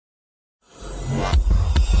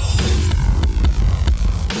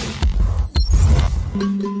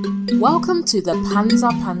Welcome to the Panza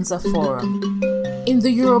Panza Forum. In the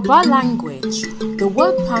Yoruba language, the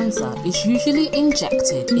word panza is usually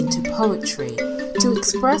injected into poetry to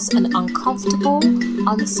express an uncomfortable,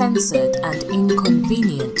 uncensored, and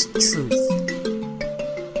inconvenient truth.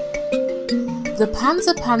 The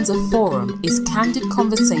Panza Panza Forum is candid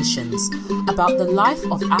conversations about the life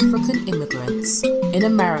of African immigrants in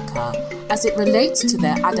America as it relates to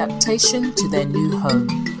their adaptation to their new home.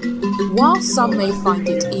 While some may find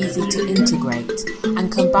it easy to integrate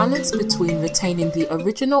and can balance between retaining the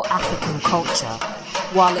original African culture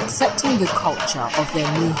while accepting the culture of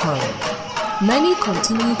their new home, many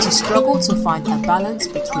continue to struggle to find a balance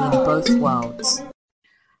between both worlds.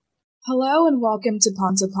 Hello and welcome to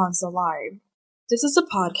Panza Panza Live. This is a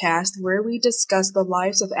podcast where we discuss the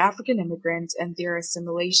lives of African immigrants and their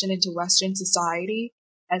assimilation into Western society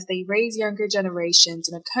as they raise younger generations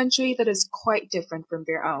in a country that is quite different from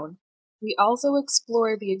their own. We also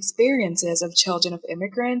explore the experiences of children of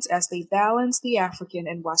immigrants as they balance the African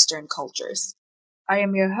and Western cultures. I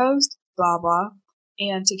am your host, Baba,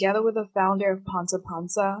 and together with the founder of Panza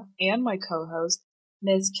Panza and my co-host,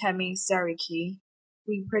 Ms. Kemi Sariki,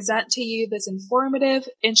 we present to you this informative,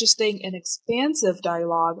 interesting, and expansive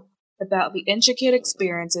dialogue about the intricate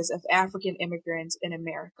experiences of African immigrants in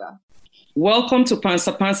America. Welcome to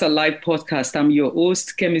Panza Panza Live podcast. I'm your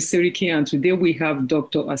host, Kemi Sariki, and today we have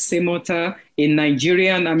Dr. Asemota, a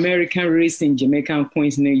Nigerian American raised in Jamaica and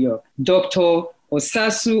Queens, New York. Dr.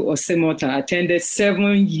 Osasu Asemota attended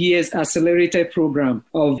 7 years accelerated program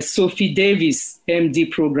of Sophie Davis MD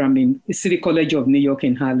program in the City College of New York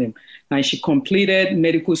in Harlem, and she completed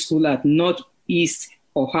medical school at Northeast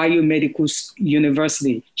Ohio Medical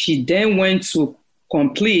University. She then went to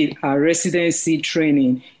complete her residency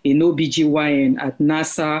training in OBGYN at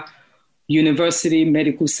Nassau University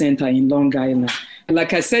Medical Center in Long Island.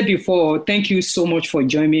 Like I said before, thank you so much for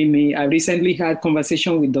joining me. I recently had a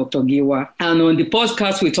conversation with Dr. Giwa, and on the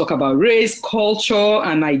podcast, we talk about race, culture,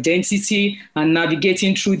 and identity, and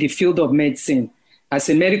navigating through the field of medicine as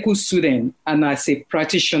a medical student and as a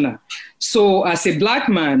practitioner. So as a Black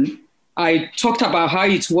man, I talked about how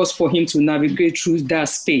it was for him to navigate through that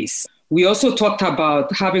space. We also talked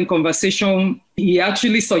about having conversation. He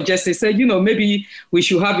actually suggested, said, maybe we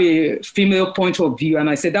should have a female point of view. And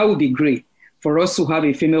I said, that would be great for us to have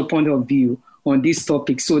a female point of view on this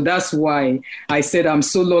topic. So that's why I said, I'm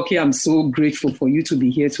so lucky. I'm so grateful for you to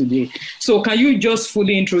be here today. So can you just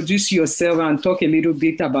fully introduce yourself and talk a little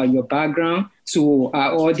bit about your background to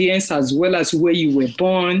our audience, as well as where you were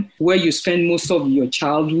born, where you spent most of your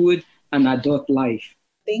childhood and adult life?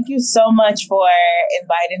 Thank you so much for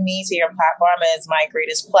inviting me to your platform. It's my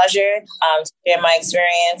greatest pleasure to share my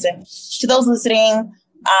experience. And to those listening,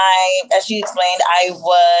 as you explained, I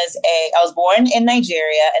was born in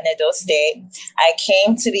Nigeria, in Edo State. I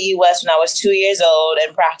came to the U.S. when I was 2 years old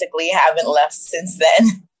and practically haven't left since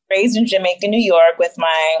then. Raised in Jamaica, New York with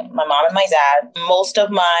my mom and my dad. Most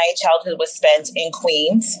of my childhood was spent in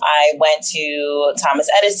Queens. I went to Thomas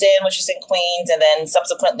Edison, which was in Queens, and then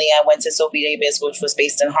subsequently I went to Sophie Davis, which was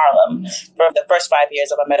based in Harlem for the first 5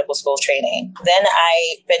 years of my medical school training. Then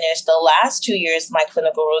I finished the last 2 years of my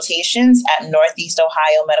clinical rotations at Northeast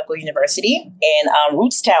Ohio Medical University in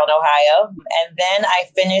Rootstown, Ohio. And then I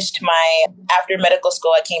finished after medical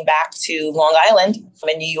school, I came back to Long Island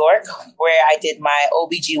in New York, where I did my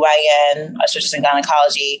OBGYN, obstetrics and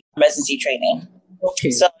gynecology residency training. Okay.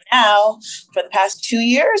 So now, for the past 2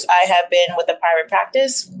 years, I have been with a private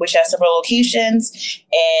practice, which has several locations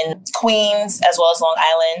in Queens as well as Long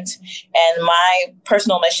Island. And my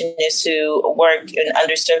personal mission is to work in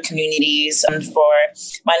underserved communities for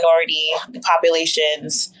minority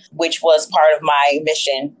populations, which was part of my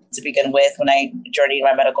mission to begin with when I journeyed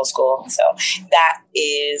my medical school. So that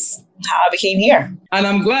is how I became here. And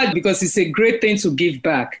I'm glad, because it's a great thing to give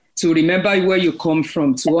back, to remember where you come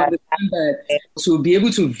from, to understand that, to be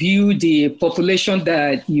able to view the population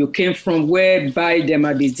that you came from, whereby there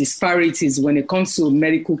might be disparities when it comes to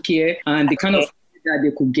medical care and the kind of care that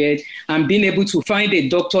they could get, and being able to find a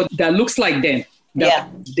doctor that looks like them,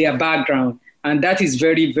 their background. And that is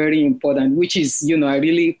very, very important, which is, I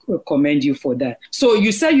really commend you for that. So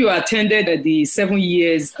you said you attended the 7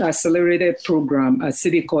 years accelerated program at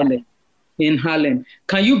City College in Harlem.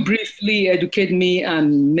 Can you briefly educate me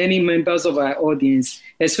and many members of our audience,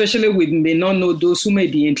 especially we may not know those who may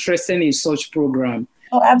be interested in such program?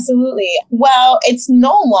 Oh, absolutely. Well, it's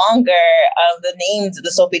no longer the name of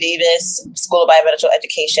the Sophie Davis School of Biomedical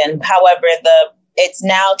Education. However, the It's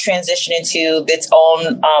now transitioned into its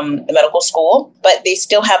own medical school, but they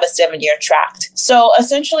still have a 7-year track. So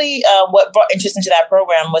essentially, what brought interest into that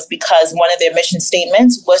program was because one of their mission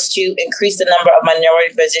statements was to increase the number of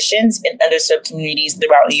minority physicians in underserved communities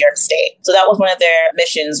throughout New York State. So that was one of their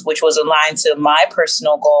missions, which was aligned to my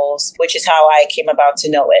personal goals, which is how I came about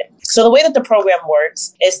to know it. So the way that the program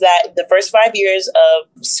works is that the first 5 years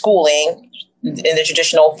of schooling, in the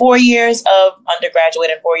traditional 4 years of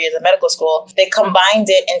undergraduate and 4 years of medical school, they combined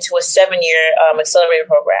it into a 7-year accelerated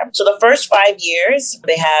program. So the first 5 years,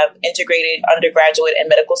 they have integrated undergraduate and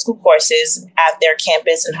medical school courses at their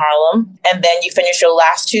campus in Harlem. And then you finish your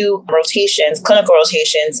last 2 rotations, clinical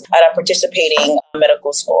rotations, at a participating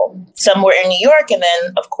medical school. Some were in New York, and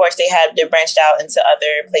then, of course, they branched out into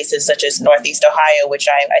other places such as Northeast Ohio, which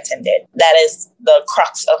I attended. That is the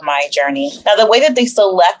crux of my journey. Now, the way that they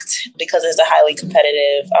select, because it's a highly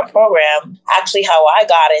competitive program, actually how I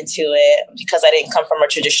got into it, because I didn't come from a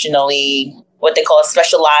traditionally what they call a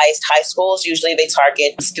specialized high schools. Usually they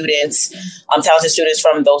target students, talented students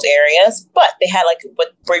from those areas, but they had like what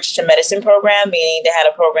Bridge to Medicine program, meaning they had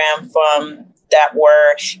a program that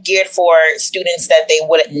were geared for students that they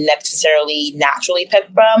wouldn't necessarily naturally pick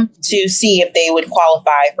from to see if they would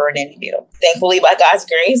qualify for an interview. Thankfully, by God's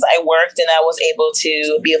grace, I worked and I was able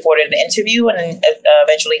to be afforded an interview and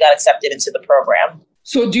eventually got accepted into the program.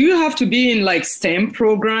 So do you have to be in like STEM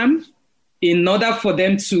program in order for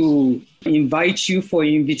them to invite you for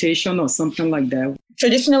invitation or something like that?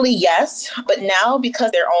 Traditionally, yes. But now, because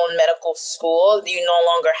their own medical school, you no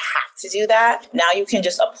longer have to do that. Now you can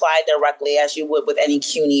just apply directly as you would with any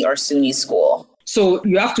CUNY or SUNY school. So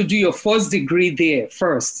you have to do your first degree there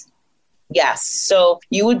first. Yes. So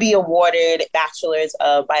you would be awarded bachelor's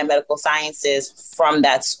of biomedical sciences from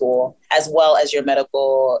that school, as well as your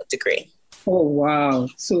medical degree. Oh, wow.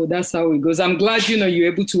 So that's how it goes. I'm glad,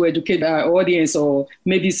 you're able to educate our audience, or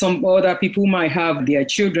maybe some other people might have their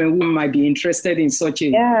children who might be interested in such a...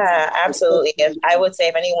 Yeah, absolutely. I would say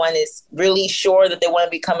if anyone is really sure that they want to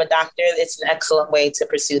become a doctor, it's an excellent way to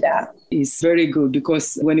pursue that. It's very good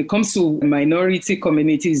because when it comes to minority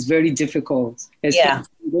community, it's very difficult. Yeah.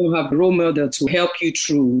 You don't have a role model to help you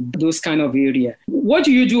through those kind of area. What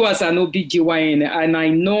do you do as an OBGYN? And I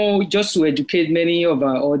know, just to educate many of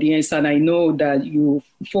our audience, and I know that you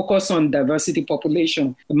focus on diversity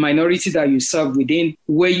population, minority that you serve within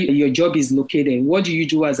where your job is located. What do you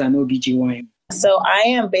do as an OBGYN? So I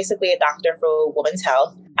am basically a doctor for women's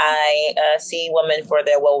health. I see women for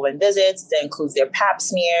their well-woman visits. That includes their pap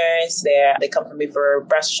smears. They come from me for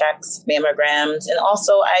breast checks, mammograms, and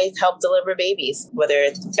also I help deliver babies, whether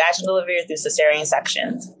it's vaginal delivery or through cesarean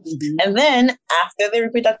sections. Mm-hmm. And then after the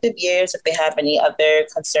reproductive years, if they have any other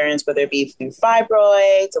concerns, whether it be through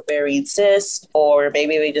fibroids, ovarian cysts, or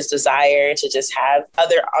maybe they just desire to just have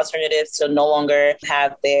other alternatives to no longer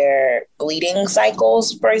have their bleeding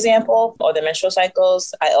cycles, for example, or the menstrual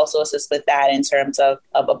cycles, I also assist with that in terms of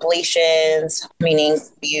ablations, meaning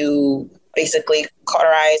you basically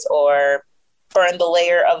cauterize or burn the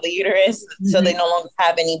layer of the uterus so they no longer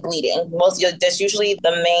have any bleeding. That's usually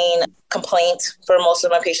the main complaint for most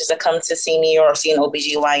of my patients that come to see me or see an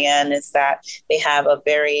OBGYN is that they have a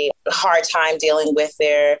very hard time dealing with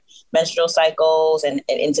their menstrual cycles and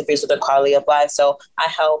it interferes with their quality of life. So I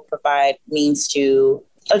help provide means to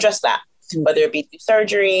address that, whether it be through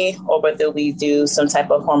surgery or whether we do some type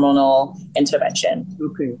of hormonal intervention.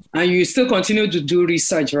 Okay. And you still continue to do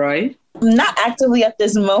research, right? Not actively at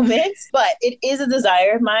this moment, but it is a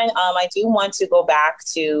desire of mine. I do want to go back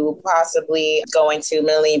to possibly going to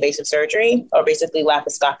minimally invasive surgery or basically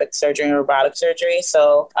laparoscopic surgery and robotic surgery.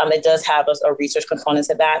 So it does have a research component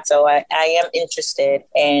to that. So I am interested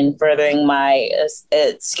in furthering my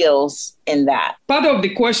skills in that. Part of the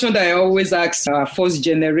question that I always ask our first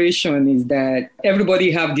generation is that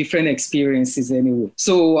everybody have different experiences anyway.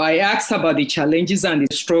 So I asked about the challenges and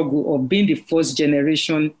the struggle of being the first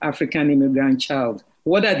generation African immigrant child.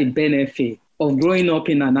 What are the benefits of growing up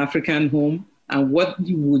in an African home, and what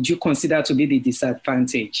would you consider to be the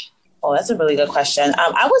disadvantage? Oh, that's a really good question.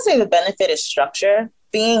 I would say the benefit is structure.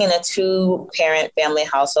 Being in a 2-parent family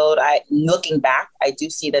household, looking back, I do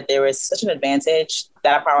see that there is such an advantage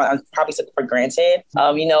that I probably took for granted.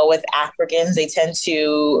 With Africans, they tend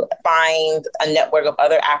to find a network of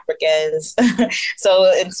other Africans.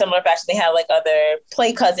 So in similar fashion, they have like other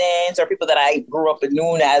play cousins or people that I grew up with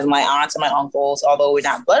known as my aunts and my uncles, although we're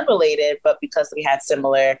not blood related, but because we had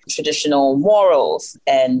similar traditional morals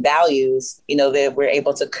and values, that we're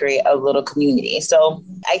able to create a little community. So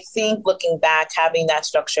I think looking back, having that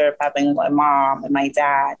structure of having my mom and my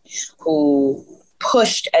dad who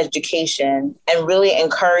pushed education and really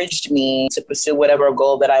encouraged me to pursue whatever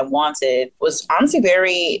goal that I wanted was honestly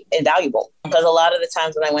very invaluable. Because a lot of the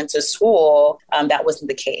times when I went to school, that wasn't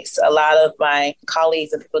the case. A lot of my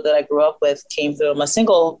colleagues and people that I grew up with came from a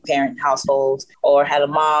single parent household or had a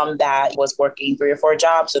mom that was working 3 or 4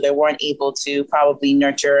 jobs. So they weren't able to probably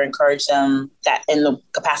nurture, encourage them that in the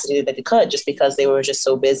capacity that they could, just because they were just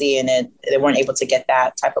so busy and they weren't able to get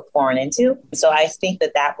that type of pouring into. So I think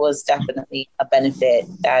that was definitely a benefit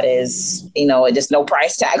that is, there's no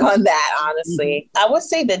price tag on that, honestly. I would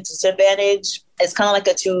say the disadvantage is kind of like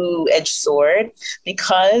a two-edged sword,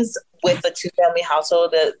 because with the 2-family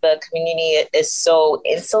household, the community is so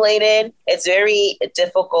insulated. It's very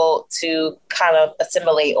difficult to kind of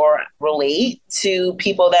assimilate or relate to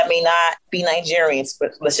people that may not be Nigerians.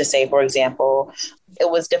 But let's just say, for example, it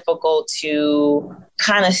was difficult to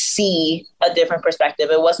kind of see a different perspective.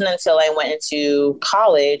 It wasn't until I went into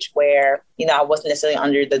college where, I wasn't necessarily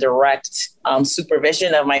under the direct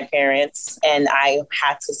supervision of my parents, and I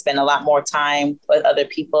had to spend a lot more time with other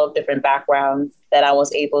people of different backgrounds, that I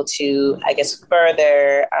was able to, I guess,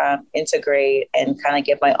 further integrate and kind of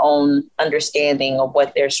get my own understanding of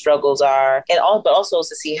what their struggles are, but also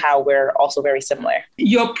to see how we're also very similar.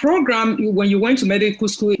 Your program, when you went to medical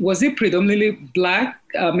school, was it predominantly Black?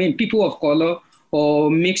 People of color or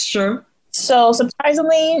mixture? So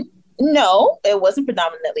surprisingly, no, it wasn't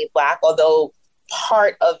predominantly Black, although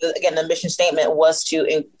part of the mission statement was to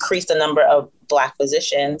increase the number of Black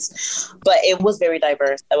physicians, but it was very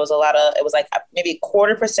diverse. It was like maybe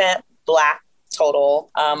 0.25% Black total,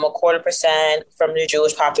 0.25% from the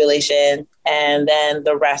Jewish population, and then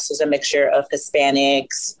the rest is a mixture of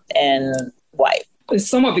Hispanics and white.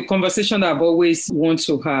 Some of the conversation I've always want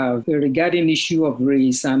to have regarding issue of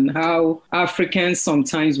race and how Africans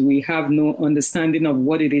sometimes we have no understanding of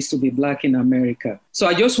what it is to be Black in America. So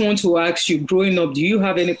I just want to ask you, growing up, do you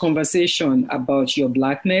have any conversation about your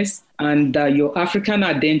Blackness and your African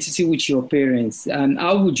identity with your parents? And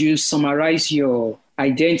how would you summarize your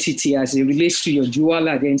identity as it relates to your dual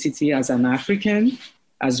identity as an African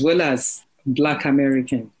as well as Black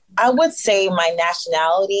American? I would say my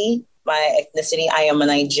nationality, my ethnicity, I am a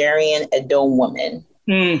Nigerian Edo woman.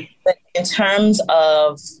 But in terms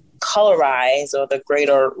of colorize or the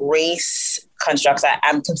greater race constructs,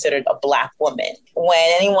 I'm considered a Black woman.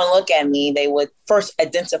 When anyone look at me, they would first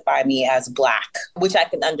identify me as Black, which I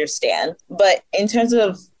can understand. But in terms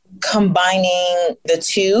of combining the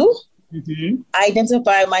two, I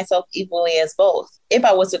identify myself equally as both. If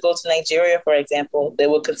I was to go to Nigeria, for example, they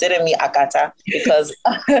would consider me Akata because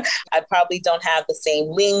I probably don't have the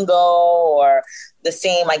same lingo or the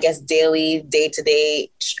same, I guess, daily,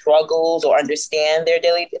 day-to-day struggles or understand their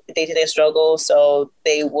daily, day-to-day struggles. So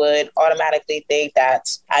they would automatically think that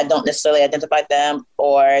I don't necessarily identify them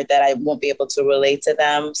or that I won't be able to relate to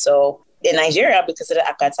them. So in Nigeria, I'd be considered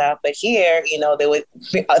Akata, but here, they would,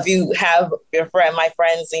 if you have my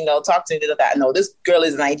friends, talk to me, that no, this girl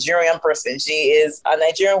is a Nigerian person. She is a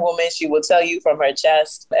Nigerian woman. She will tell you from her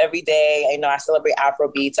chest every day. I celebrate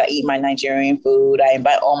Afrobeats. I eat my Nigerian food. I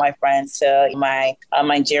invite all my friends to my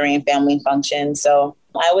Nigerian family function. So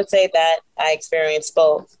I would say that I experienced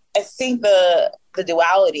both. I think the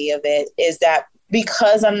duality of it is that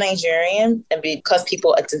because I'm Nigerian and because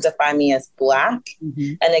people identify me as Black,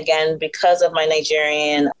 and again, because of my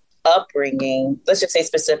Nigerian upbringing, let's just say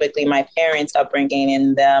specifically my parents' upbringing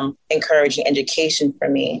and them encouraging education for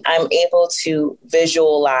me, I'm able to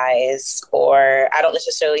visualize, or I don't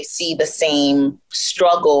necessarily see the same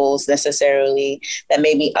struggles necessarily that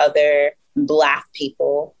maybe other Black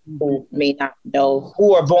people who may not know,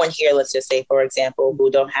 who are born here, let's just say, for example,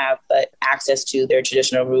 who don't have access to their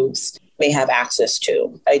traditional roots, may have access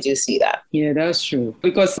to. I do see that. Yeah, that's true.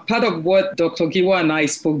 Because part of what Dr. Giwa and I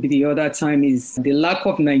spoke the other time is the lack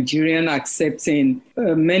of Nigerian accepting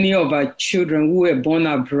many of our children who were born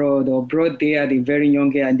abroad or brought there at a very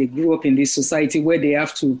young age, and they grew up in this society where they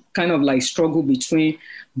have to kind of like struggle between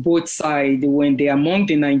both sides. When they are among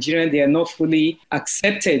the Nigerians, they are not fully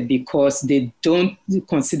accepted because they don't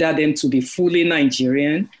consider them to be fully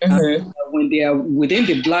Nigerian. And when they are within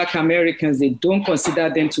the Black Americans, they don't consider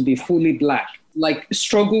them to be fully Black. Like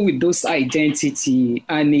struggle with those identity,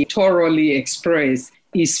 and he thoroughly expressed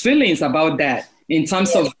his feelings about that in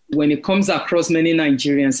terms of when it comes across many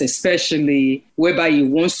Nigerians, especially whereby he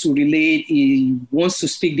wants to relate, he wants to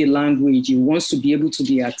speak the language, he wants to be able to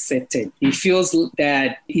be accepted. He feels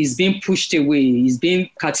that he's being pushed away, he's being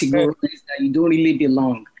categorized that you don't really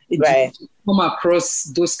belong. Right. Come across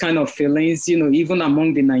those kind of feelings, even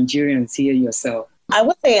among the Nigerians here yourself? I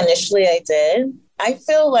would say initially I did. I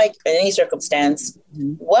feel like in any circumstance,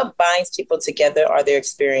 what binds people together are their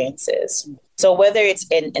experiences. So whether it's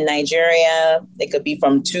in Nigeria, it could be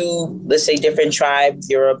from two, let's say, different tribes,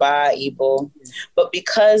 Yoruba, Igbo, but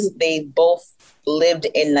because they both lived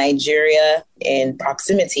in Nigeria in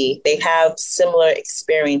proximity, they have similar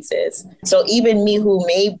experiences. So even me who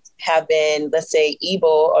may have been, let's say, Igbo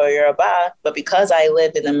or Yoruba, but because I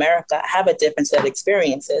lived in America, I have a different set of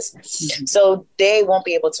experiences. Mm-hmm. So they won't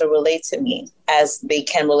be able to relate to me as they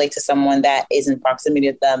can relate to someone that is in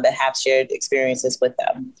proximity to them, that have shared experiences with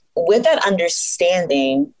them. With that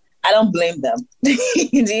understanding, I don't blame them. Do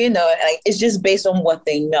you know? Like, it's just based on what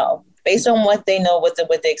they know. Based on what they know with the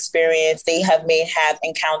experience, they have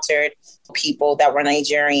encountered people that were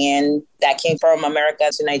Nigerian, that came from America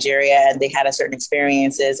to Nigeria, and they had a certain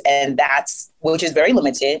experiences, and which is very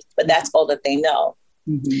limited, but that's all that they know.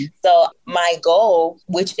 Mm-hmm. So my goal,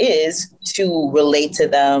 which is to relate to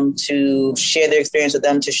them, to share their experience with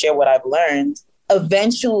them, to share what I've learned,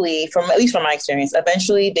 eventually, at least from my experience,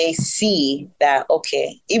 eventually they see that,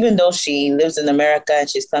 okay, even though she lives in America and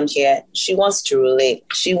she's come here, she wants to relate.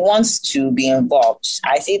 She wants to be involved.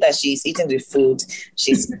 I see that she's eating the food.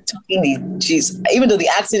 She's talking, even though the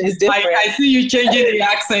accent is different. I see you changing the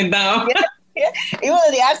accent now. Yeah. Even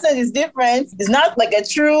though the accent is different, it's not like a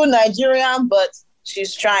true Nigerian, but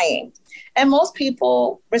she's trying. And most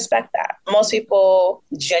people respect that. Most people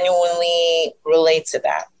genuinely relate to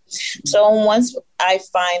that. So once I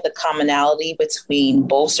find the commonality between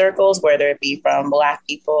both circles, whether it be from Black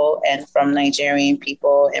people and from Nigerian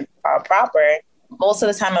people and proper, most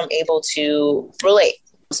of the time I'm able to relate.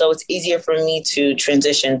 So it's easier for me to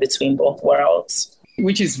transition between both worlds.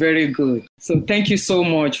 Which is very good. So thank you so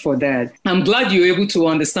much for that. I'm glad you're able to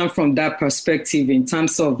understand from that perspective in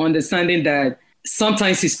terms of understanding that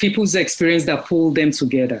sometimes it's people's experience that pull them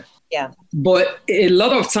together. Yeah. But a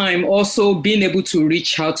lot of time also being able to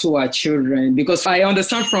reach out to our children, because I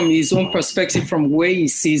understand from his own perspective, from where he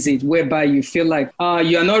sees it, whereby you feel like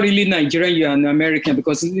you are not really Nigerian, you are an American,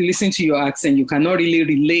 because listen to your accent, you cannot really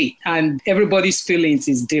relate. And everybody's feelings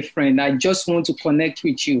is different. I just want to connect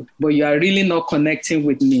with you, but you are really not connecting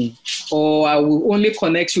with me. Or I will only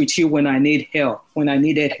connect with you when I need help, when I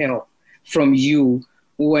needed help from you.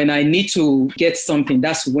 When I need to get something,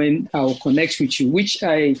 that's when I'll connect with you,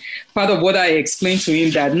 part of what I explained to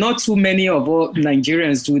him, that not too many of all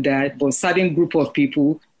Nigerians do that, but certain group of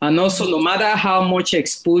people. And also, no matter how much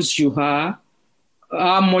exposed you are,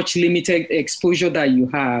 how much limited exposure that you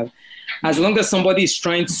have, as long as somebody is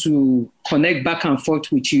trying to connect back and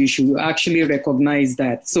forth with you, you should actually recognize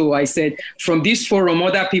that. So I said, from this forum,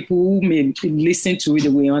 other people who may listen to it,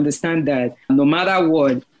 we understand that no matter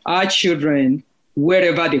what, our children,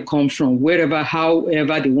 wherever they come from,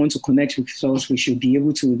 however they want to connect with us, we should be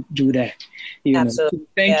able to do that. Absolutely. So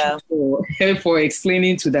thank you for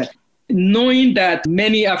explaining to that. Knowing that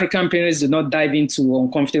many African parents do not dive into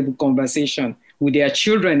uncomfortable conversation with their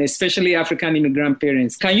children, especially African immigrant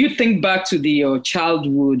parents, can you think back to your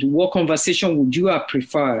childhood? What conversation would you have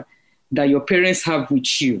preferred that your parents have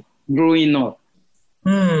with you growing up?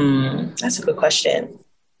 That's a good question.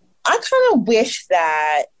 I kind of wish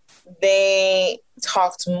that they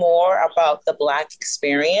talked more about the Black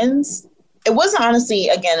experience. It wasn't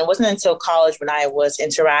until college when I was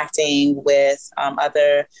interacting with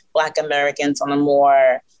other Black Americans on a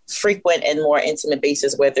more frequent and more intimate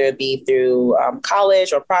basis, whether it be through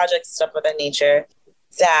college or projects, stuff of that nature,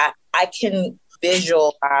 that I can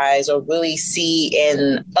visualize or really see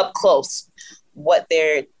in up close what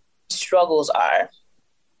their struggles are.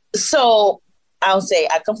 So I'll say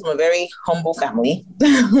I come from a very humble family.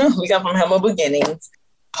 We come from humble beginnings.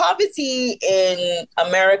 Poverty in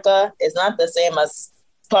America is not the same as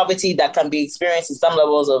poverty that can be experienced in some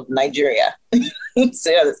levels of Nigeria.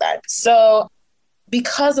 So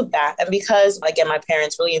because of that, and because, again, my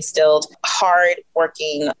parents really instilled a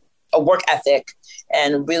work ethic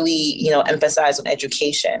and really, emphasized on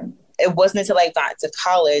education. It wasn't until I got to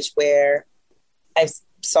college where I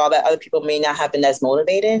saw that other people may not have been as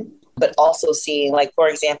motivated, but also seeing, like, for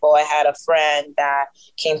example, I had a friend that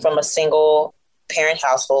came from a single parent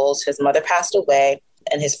household. His mother passed away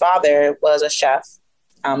and his father was a chef.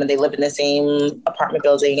 And they lived in the same apartment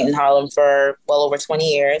building in Harlem for well over 20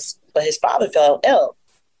 years. But his father fell ill.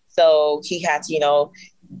 So he had to,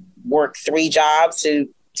 work 3 jobs to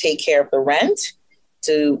take care of the rent,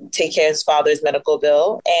 to take care of his father's medical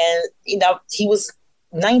bill. And, he was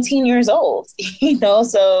 19 years old,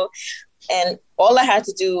 and all I had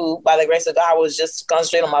to do, by the grace of God, was just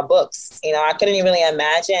concentrate on my books. I couldn't really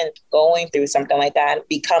imagine going through something like that,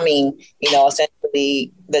 becoming,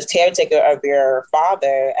 essentially the caretaker of your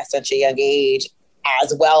father at such a young age,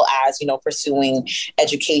 as well as, pursuing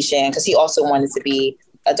education, because he also wanted to be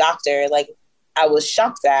a doctor. Like, I was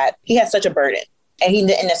shocked that he had such a burden, and he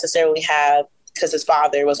didn't necessarily have, because his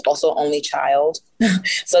father was also only child.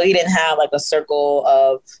 So he didn't have like a circle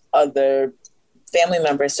of other family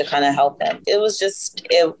members to kind of help him. It was just,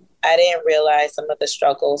 I didn't realize some of the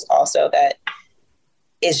struggles also that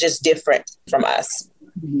is just different from us.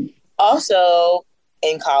 Mm-hmm. Also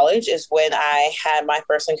in college is when I had my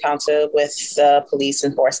first encounter with police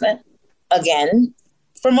enforcement. Again,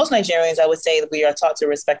 for most Nigerians, I would say that we are taught to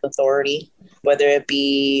respect authority, whether it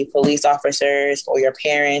be police officers or your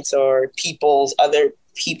parents or other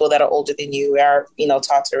people that are older than you are,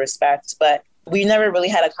 taught to respect. But we never really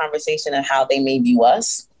had a conversation on how they may view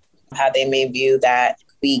us, how they may view that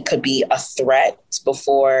we could be a threat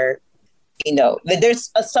before,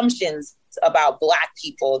 there's assumptions about Black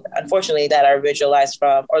people, unfortunately, that are visualized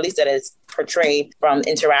from, or at least that is portrayed from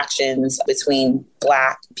interactions between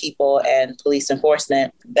Black people and police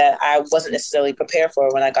enforcement that I wasn't necessarily prepared for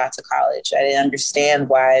when I got to college. I didn't understand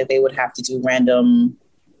why they would have to do random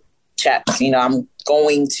checks. I'm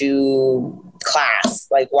going to class.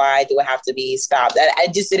 Like, why do I have to be stopped? I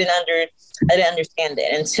just didn't understand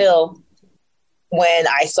it until when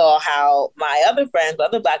I saw how my other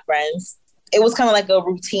Black friends, it was kind of like a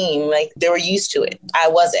routine. Like, they were used to it. I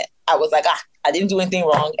wasn't. I was like, I didn't do anything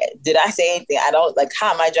wrong. Did I say anything? I don't, like,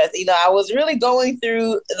 how am I dressed? I was really going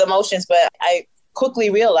through the motions, but I quickly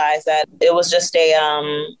realized that it was just a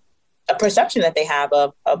perception that they have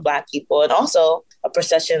of Black people, and also a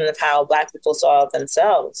perception of how Black people saw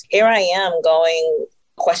themselves. Here I am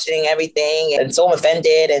questioning everything, and so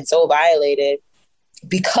offended and so violated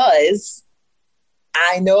because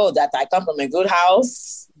I know that I come from a good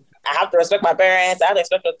house. I have to respect my parents. I have to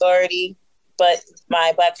respect authority. But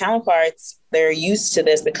my Black counterparts, they're used to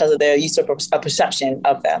this because they're used to a perception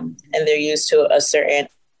of them. And they're used to a certain,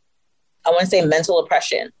 I want to say, mental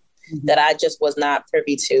oppression that I just was not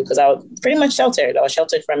privy to, because I was pretty much sheltered. I was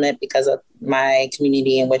sheltered from it because of my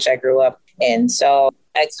community in which I grew up. And so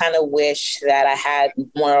I kind of wish that I had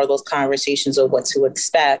more of those conversations of what to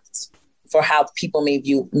expect for how people may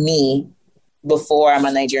view me. Before I'm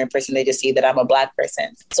a Nigerian person, they just see that I'm a Black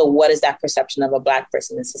person. So what is that perception of a Black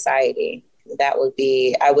person in society? That would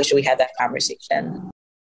be, I wish we had that conversation.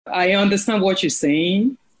 I understand what you're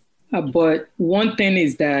saying, but one thing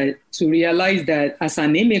is that to realize that as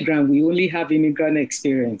an immigrant, we only have immigrant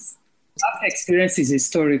experience. That experience is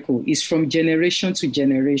historical. It's from generation to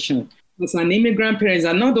generation. As an immigrant parents,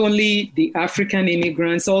 and not only the African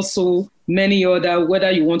immigrants, also many other,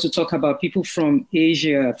 whether you want to talk about people from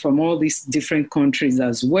Asia, from all these different countries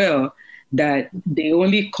as well, that they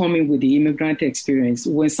only come in with the immigrant experience.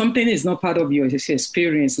 When something is not part of your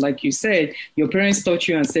experience, like you said, your parents taught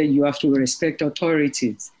you and said you have to respect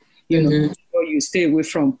authorities. Make sure you stay away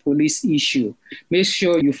from police issue. Make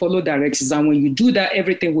sure you follow directions. And when you do that,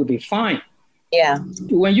 everything will be fine. Yeah.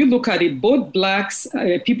 When you look at it, both Blacks,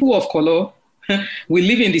 people of color, we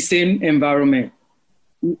live in the same environment.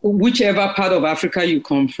 Whichever part of Africa you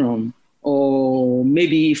come from, or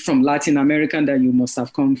maybe from Latin America that you must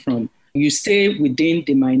have come from, you stay within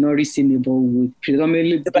the minority neighborhood,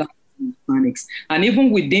 predominantly Black and Hispanics. And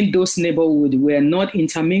even within those neighborhoods, we're not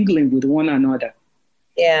intermingling with one another.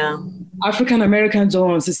 Yeah. African Americans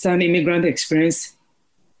don't understand immigrant experience.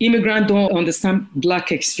 Immigrants don't understand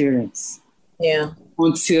Black experience. Yeah.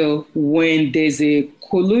 Until when there's a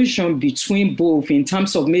collusion between both in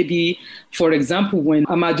terms of maybe, for example, when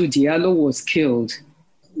Amadou Diallo was killed,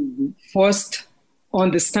 first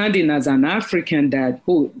understanding as an African that,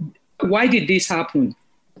 why did this happen?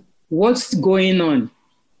 What's going on?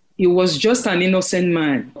 It was just an innocent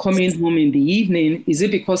man coming home in the evening. Is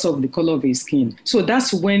it because of the color of his skin? So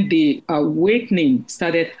that's when the awakening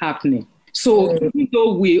started happening. So even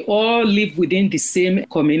though we all live within the same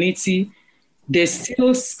community, there's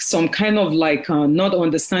still some kind of like not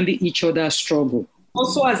understanding each other's struggle.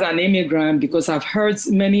 Also as an immigrant, because I've heard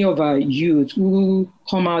many of our youth who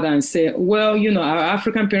come out and say, well, our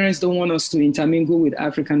African parents don't want us to intermingle with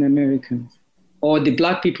African Americans or the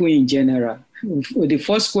Black people in general. The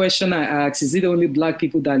first question I ask, is it only Black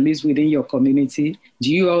people that live within your community? Do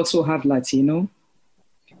you also have Latino?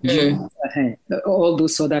 All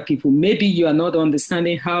those other people. Maybe you are not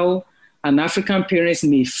understanding how an African parents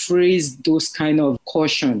may phrase those kind of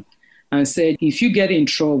caution and say, if you get in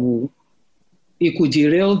trouble, it could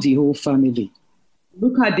derail the whole family.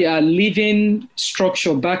 Look at their living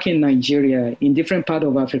structure back in Nigeria, in different parts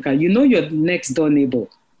of Africa. Your next door neighbor.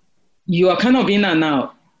 You are kind of in and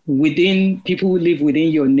out within people who live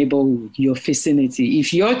within your neighborhood, your vicinity.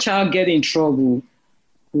 If your child get in trouble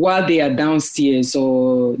while they are downstairs,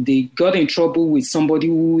 or they got in trouble with somebody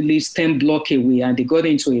who lives 10 blocks away and they got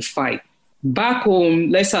into a fight, Back home,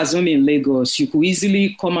 let's assume in Lagos, you could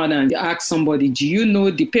easily come out and ask somebody, do you know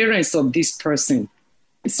the parents of this person?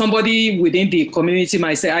 Somebody within the community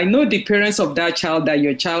might say, I know the parents of that child that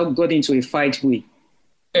your child got into a fight with.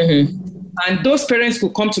 Mm-hmm. And those parents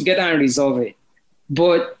could come together and resolve it.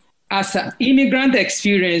 But as an immigrant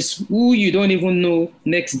experience, who you don't even know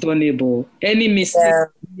next door neighbor, any mistake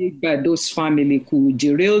made by those family could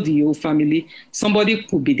derail the whole family. Somebody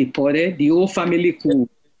could be deported. The whole family could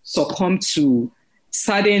succumb to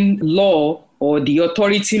certain law, or the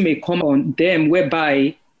authority may come on them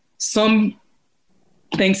whereby some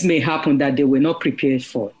things may happen that they were not prepared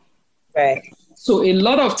for. Right. So a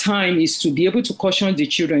lot of time is to be able to caution the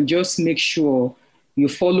children, just make sure you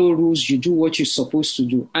follow rules, you do what you're supposed to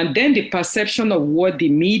do. And then the perception of what the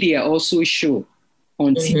media also show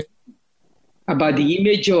on TV about the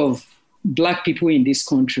image of Black people in this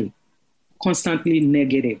country, constantly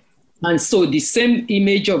negative. And so the same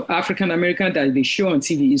image of African American that they show on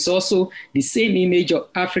TV is also the same image of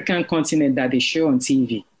African continent that they show on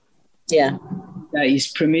TV. Yeah. That is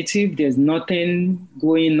primitive. There's nothing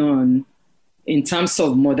going on in terms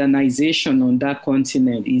of modernization on that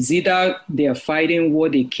continent. Is either they're fighting war,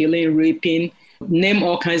 they're killing, raping, name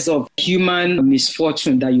all kinds of human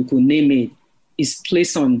misfortune that you could name it, is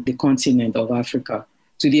placed on the continent of Africa.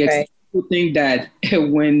 To the extent people think that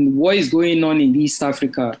when war is going on in East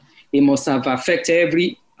Africa, it must have affected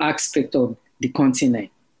every aspect of the continent.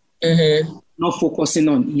 Mm-hmm. Not focusing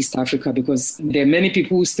on East Africa, because there are many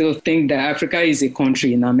people who still think that Africa is a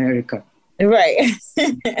country in America. Right.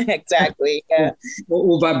 Exactly. Yeah.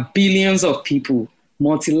 Over billions of people,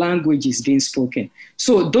 multi-language is being spoken.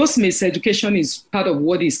 So those miseducation is part of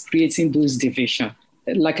what is creating those divisions.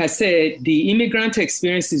 Like I said, the immigrant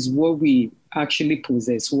experience is what we actually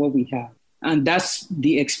possess, what we have. And that's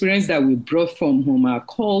the experience that we brought from home, our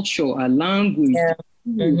culture, our language,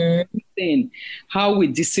 how we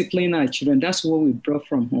discipline our children. That's what we brought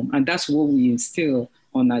from home. And that's what we instill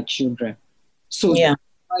on our children. So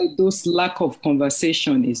those lack of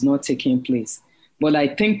conversation is not taking place. But I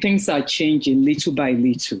think things are changing little by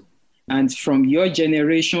little. And from your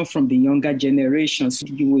generation, from the younger generations,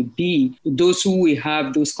 you will be those who will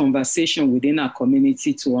have those conversations within our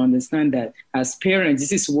community to understand that as parents,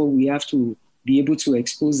 this is what we have to be able to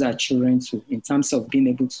expose our children to in terms of being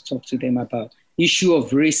able to talk to them about issue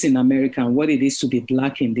of race in America and what it is to be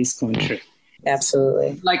Black in this country.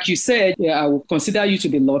 Absolutely. Like you said, I would consider you to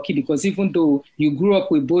be lucky because even though you grew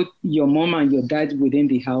up with both your mom and your dad within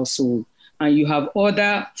the household, and you have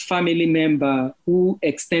other family member who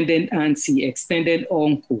extended auntie, extended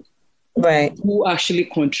uncle, right, who actually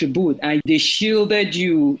contribute, and they shielded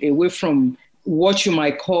you away from what you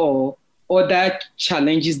might call other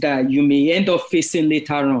challenges that you may end up facing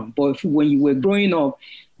later on. But when you were growing up,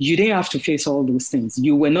 you didn't have to face all those things.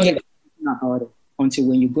 You were not thinking about it until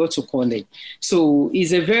when you go to college. So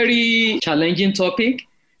it's a very challenging topic,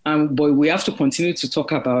 but we have to continue to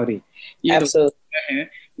talk about it. Absolutely.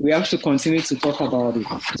 We have to continue to talk about it.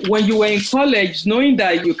 When you were in college, knowing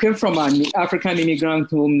that you came from an African immigrant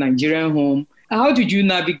home, Nigerian home, how did you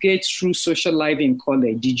navigate through social life in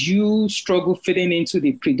college? Did you struggle fitting into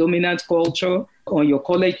the predominant culture on your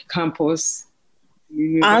college campus?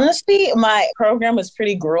 Honestly, my program was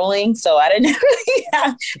pretty grueling, so I didn't really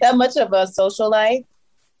have that much of a social life.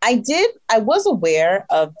 I was aware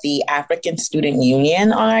of the African Student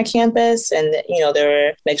Union on our campus. And, there were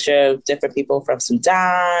a mixture of different people from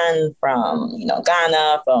Sudan, from,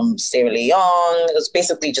 Ghana, from Sierra Leone. It was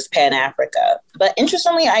basically just Pan-Africa. But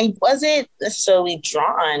interestingly, I wasn't necessarily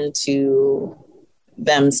drawn to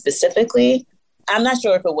them specifically. I'm not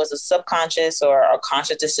sure if it was a subconscious or a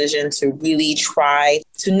conscious decision to really try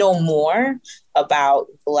to know more about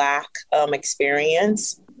Black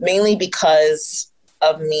experience, mainly because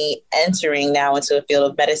of me entering now into the field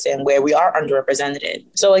of medicine where we are underrepresented.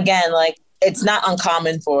 So again, it's not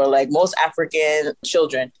uncommon for most African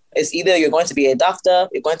children. It's either you're going to be a doctor,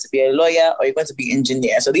 you're going to be a lawyer, or you're going to be an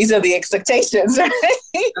engineer. So these are the expectations, right?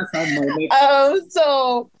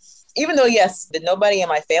 So even though, yes, nobody in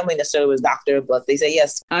my family necessarily was doctor, but they say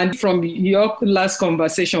yes. And from your last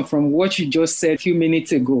conversation, from what you just said a few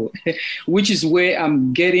minutes ago, which is where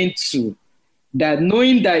I'm getting to, that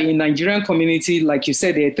knowing that in Nigerian community, like you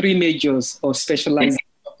said, there are three majors or specialized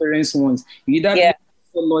parents ones. You either be a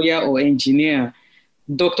lawyer or engineer.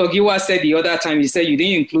 Dr. Giwa said the other time, he said you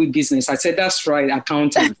didn't include business. I said, that's right,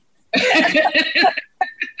 accountant.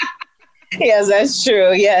 Yes, that's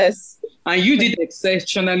true, yes. And you did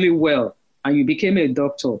exceptionally well, and you became a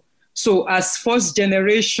doctor. So as first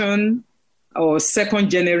generation or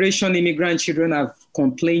second generation immigrant children have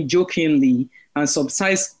complained jokingly and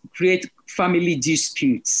sometimes create family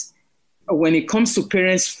disputes when it comes to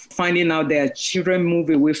parents finding out their children move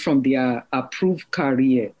away from their approved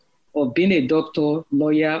career of being a doctor,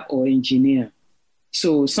 lawyer, or engineer.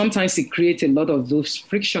 So sometimes it creates a lot of those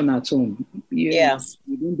friction at home. Yeah.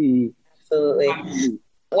 Within the Absolutely. family.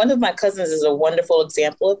 One of my cousins is a wonderful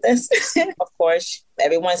example of this. Of course,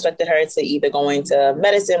 everyone expected her to either go into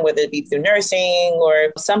medicine, whether it be through nursing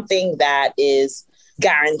or something that is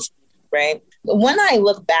guaranteed, right? When I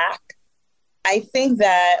look back, I think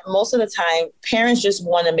that most of the time, parents just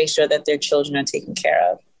want to make sure that their children are taken care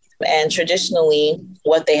of. And traditionally,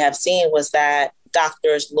 what they have seen was that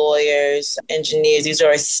doctors, lawyers, engineers, these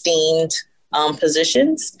are esteemed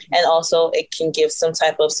positions. And also it can give some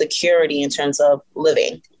type of security in terms of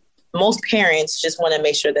living. Most parents just want to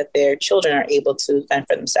make sure that their children are able to fend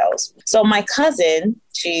for themselves. So my cousin,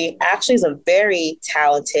 she actually is a very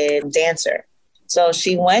talented dancer. So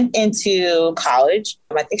she went into college.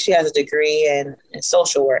 I think she has a degree in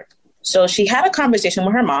social work. So she had a conversation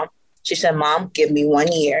with her mom. She said, "Mom, give me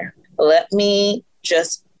 1 year. Let me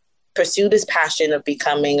just pursue this passion of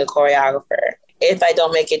becoming a choreographer. If I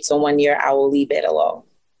don't make it to 1 year, I will leave it alone."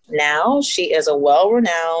 Now she is a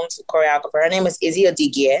well-renowned choreographer. Her name is Izzy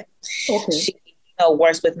Adigie. Okay. She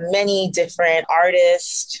works with many different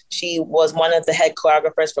artists. She was one of the head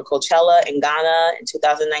choreographers for Coachella in Ghana in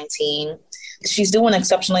 2019. She's doing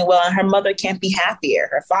exceptionally well, and her mother can't be happier.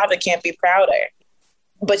 Her father can't be prouder.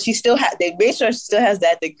 But she still they made sure she still has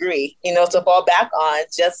that degree, to fall back on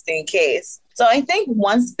just in case. So I think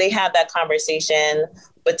once they have that conversation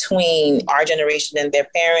between our generation and their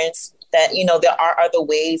parents, that, there are other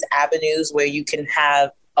ways, avenues where you can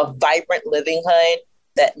have a vibrant livelihood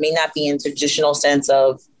that may not be in traditional sense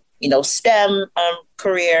of, STEM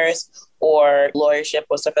careers or lawyership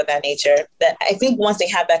or stuff of that nature. That I think once they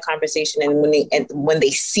have that conversation and when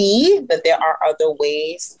they see that there are other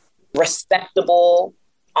ways, respectable,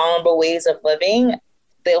 honorable ways of living,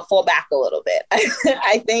 they'll fall back a little bit.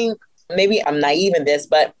 I think maybe I'm naive in this,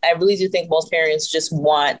 but I really do think most parents just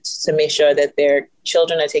want to make sure that their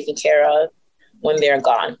children are taken care of when they're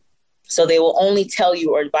gone. So they will only tell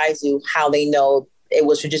you or advise you how they know it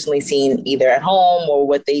was traditionally seen either at home or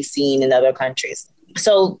what they've seen in other countries.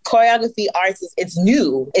 So choreography arts, it's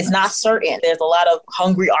new. It's not certain. There's a lot of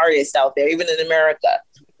hungry artists out there, even in America,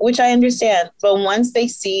 which I understand. But once they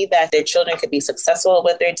see that their children could be successful at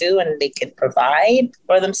what they do and they can provide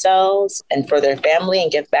for themselves and for their family and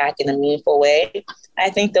give back in a meaningful way, I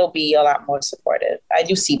think they'll be a lot more supportive. I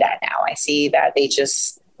do see that now. I see that they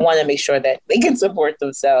just want to make sure that they can support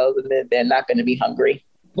themselves and that they're not going to be hungry.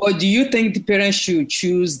 But do you think the parents should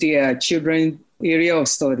choose their children's area of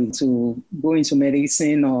study to go into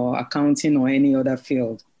medicine or accounting or any other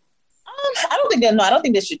field? I don't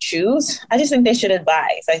think they should choose. I just think they should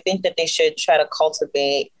advise. I think that they should try to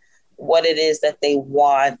cultivate what it is that they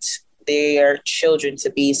want their children to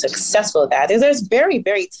be successful at. There's very,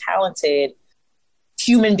 very talented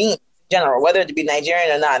human beings in general, whether it be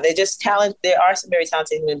Nigerian or not. They're just talented. There are some very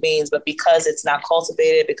talented human beings, but because it's not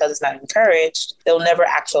cultivated, because it's not encouraged, they'll never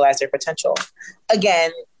actualize their potential.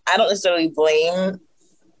 Again, I don't necessarily blame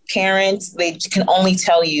parents. They can only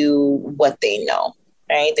tell you what they know.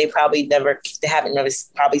 Right? They haven't never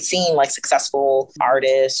probably seen like successful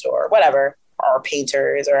artists or whatever, or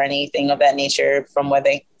painters or anything of that nature from where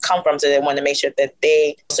they come from. So they want to make sure that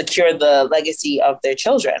they secure the legacy of their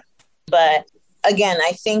children. But again,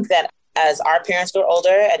 I think that as our parents grow older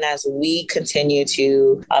and as we continue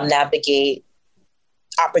to navigate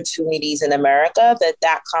opportunities in America,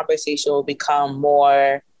 that conversation will become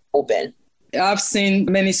more open. I've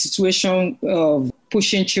seen many situations of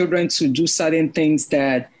pushing children to do certain things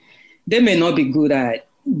that they may not be good at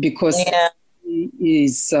because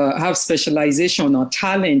have specialization or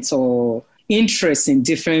talent or interest in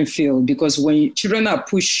different fields. Because when children are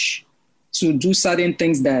pushed to do certain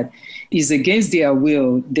things that is against their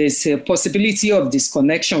will, there's a possibility of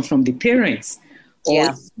disconnection from the parents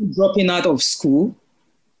or dropping out of school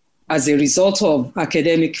as a result of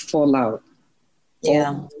academic fallout.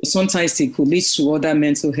 Yeah. Sometimes it could lead to other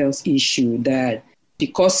mental health issues that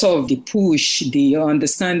because of the push, the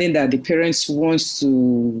understanding that the parents want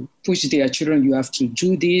to push their children, you have to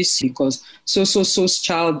do this because so-so-so's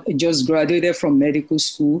child just graduated from medical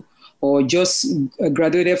school or just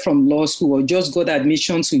graduated from law school or just got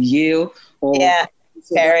admission to Yale. Or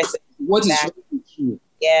Paris. What is wrong with you?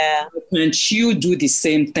 Yeah. Can't you do the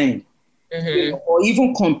same thing? Mm-hmm. Or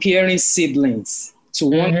even comparing siblings to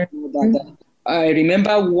one another. I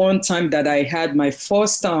remember one time that I had my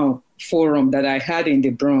first forum that I had in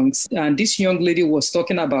the Bronx, and this young lady was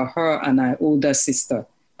talking about her and her older sister.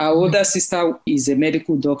 Our older sister is a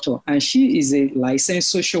medical doctor, and she is a licensed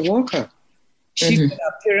social worker. She said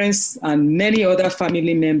her parents and many other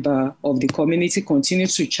family members of the community continued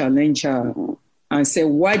to challenge her and say,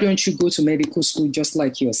 why don't you go to medical school just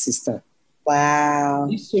like your sister? Wow.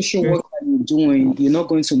 This social work that you're doing, you're not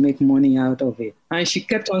going to make money out of it. And she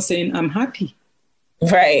kept on saying, I'm happy.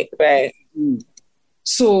 Right.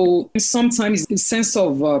 So sometimes the sense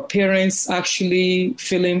of parents actually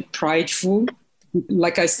feeling prideful.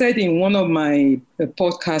 Like I said in one of my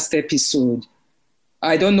podcast episodes,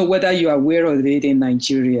 I don't know whether you're aware of it in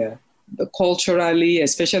Nigeria, but culturally,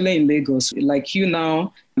 especially in Lagos, like you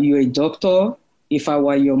now, you're a doctor. If I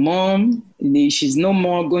were your mom, she's no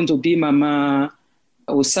more going to be Mama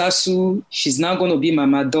Osasu. She's now going to be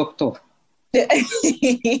Mama Doctor.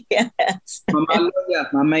 Yes. Mama lawyer,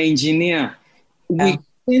 Mama engineer. We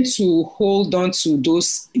tend to hold on to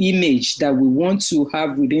those images that we want to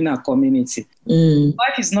have within our community.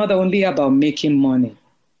 Life is not only about making money.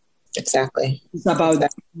 Exactly. It's about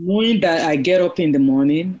knowing that I get up in the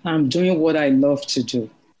morning, I'm doing what I love to do.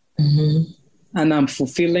 And I'm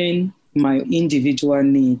fulfilling my individual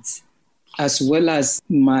needs as well as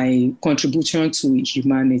my contribution to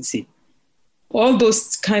humanity. All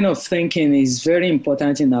those kind of thinking is very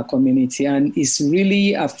important in our community, and it's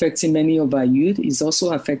really affecting many of our youth. It's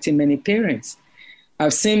also affecting many parents.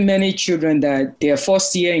 I've seen many children that their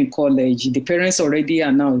first year in college, the parents already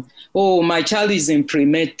announced, oh, my child is in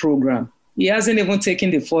pre-med program. He hasn't even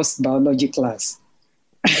taken the first biology class.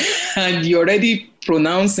 And you're already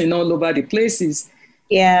pronouncing all over the places.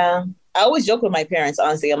 Yeah. I always joke with my parents,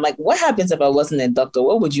 honestly. I'm like, what happens if I wasn't a doctor?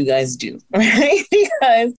 What would you guys do? Right?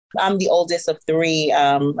 Because I'm the oldest of three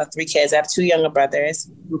kids. I have two younger brothers.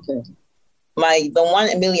 Okay. The one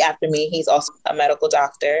immediately after me, he's also a medical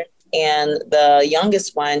doctor. And the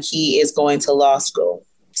youngest one, he is going to law school.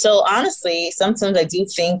 So honestly, sometimes I do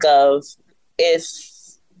think of if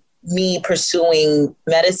me pursuing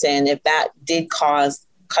medicine, if that did cause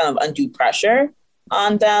kind of undue pressure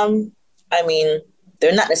on them. I mean,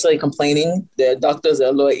 they're not necessarily complaining. The doctors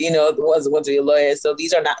are lawyers, the ones who want to be lawyers. So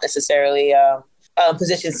these are not necessarily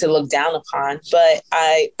positions to look down upon. But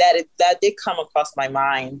that did come across my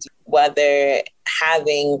mind, whether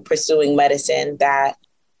pursuing medicine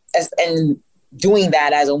and doing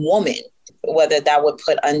that as a woman, whether that would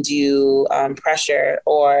put undue pressure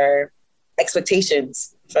or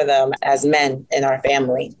expectations for them as men in our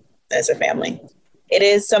family, as a family. It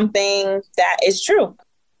is something that is true.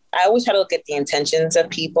 I always try to look at the intentions of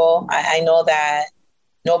people. I know that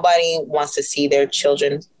nobody wants to see their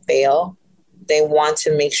children fail. They want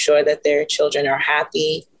to make sure that their children are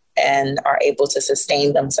happy and are able to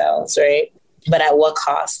sustain themselves, right? But at what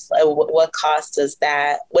cost? What cost does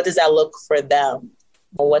that, what does that look for them?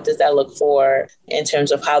 What does that look for in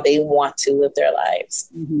terms of how they want to live their lives?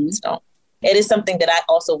 So it is something that I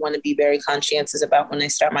also want to be very conscientious about when I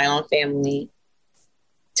start my own family,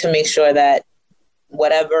 to make sure that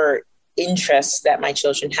whatever interests that my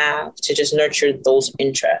children have, to just nurture those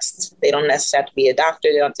interests. They don't necessarily have to be a doctor.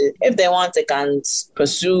 If they want, they can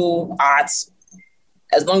pursue arts.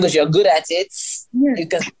 As long as you're good at it, you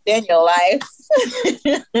can sustain your life.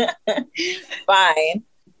 Fine.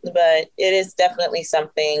 But it is definitely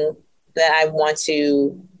something that I want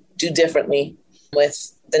to do differently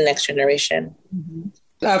with the next generation.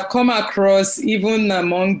 I've come across, even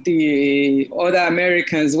among the other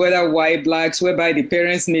Americans, whether white, blacks, whereby the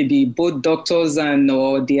parents may be both doctors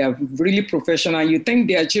or they are really professional. You think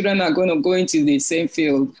their children are going to go into the same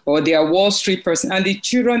field, or they are Wall Street person, and the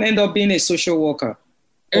children end up being a social worker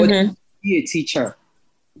or be a teacher.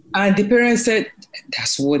 And the parents said,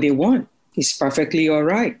 that's what they want. It's perfectly all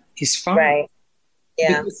right. It's fine. Right.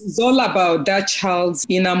 Yeah. Because it's all about that child's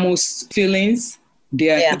innermost feelings,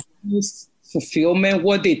 their innermost fulfillment,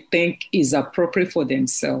 what they think is appropriate for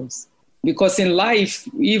themselves. Because in life,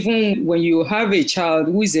 even when you have a child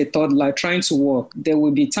who is a toddler trying to walk, there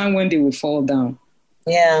will be time when they will fall down.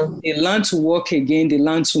 Yeah. They learn to walk again. They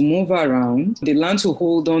learn to move around. They learn to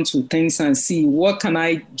hold on to things and see what can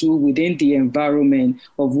I do within the environment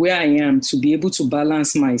of where I am to be able to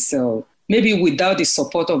balance myself. Maybe without the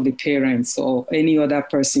support of the parents or any other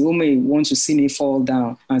person who may want to see me fall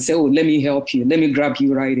down and say, oh, let me help you. Let me grab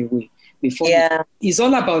you right away. It's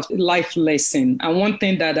all about life lesson. And one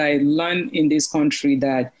thing that I learned in this country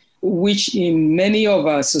which in many of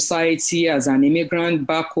our society as an immigrant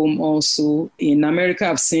back home also, in America,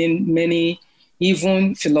 I've seen many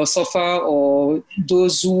even philosophers or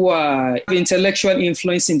those who are intellectual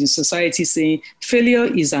influence in the society saying failure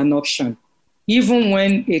is an option. Even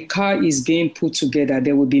when a car is being put together,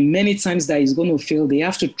 there will be many times that it's going to fail. They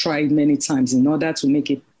have to try it many times in order to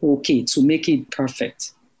make it okay, to make it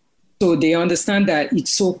perfect. So they understand that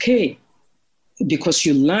it's okay. because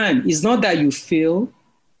you learn. It's not that you fail.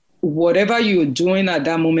 Whatever you're doing at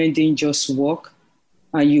that moment didn't just work,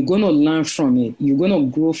 and you're going to learn from it. You're going to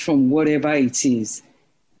grow from whatever it is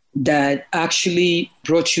that actually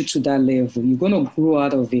brought you to that level. You're going to grow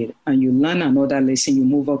out of it, and you learn another lesson, you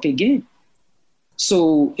move up again.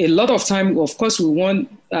 So a lot of time, of course, we want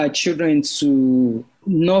our children to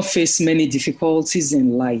not face many difficulties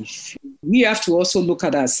in life. We have to also look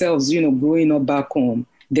at ourselves, growing up back home.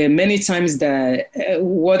 There are many times that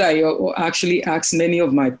what I actually ask many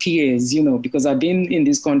of my peers, because I've been in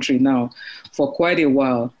this country now for quite a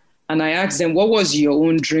while, and I asked them, what was your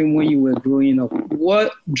own dream when you were growing up?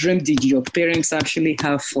 What dream did your parents actually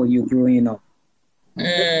have for you growing up? What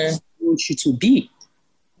did they want you to be?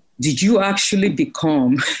 Did you actually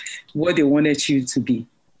become what they wanted you to be?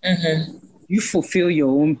 Mm-hmm. You fulfill your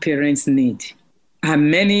own parents' need.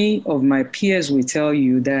 And many of my peers will tell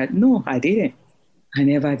you that, no, I didn't. I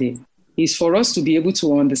never did. It's for us to be able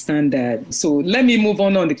to understand that. So let me move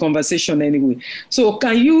on the conversation anyway. So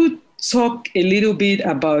can you talk a little bit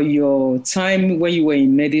about your time when you were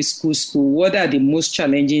in medical school? What are the most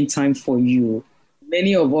challenging time for you?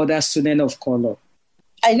 Many of other students of color.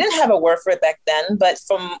 I didn't have a word for it back then, but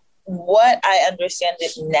from what I understand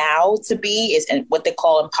it now to be is what they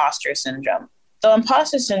call imposter syndrome. So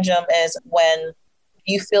imposter syndrome is when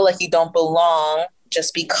you feel like you don't belong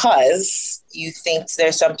just because you think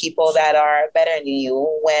there's some people that are better than you,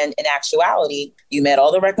 when in actuality, you met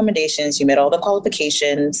all the recommendations, you met all the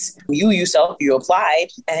qualifications, you yourself, you applied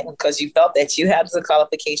because you felt that you had the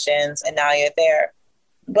qualifications and now you're there.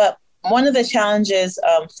 But one of the challenges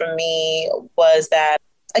for me was that,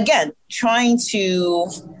 again, trying to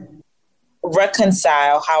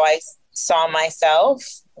reconcile how I saw myself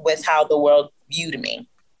with how the world viewed me.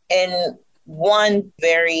 And one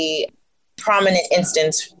very prominent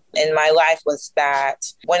instance in my life was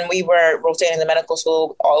that when we were rotating the medical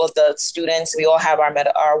school, all of the students, we all have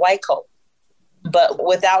our white coat. But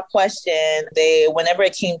without question, whenever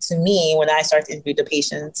it came to me, when I started to interview the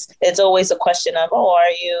patients, it's always a question of, are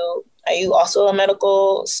you also a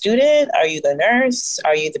medical student? Are you the nurse?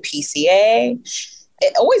 Are you the PCA?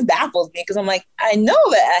 It always baffles me because I'm like, I know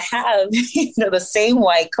that I have the same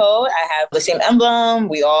white coat. I have the same emblem.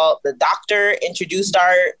 The doctor introduced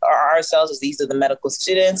ourselves as these are the medical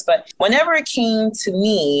students. But whenever it came to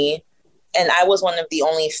me, and I was one of the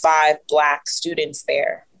only 5 Black students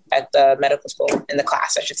there at the medical school, in the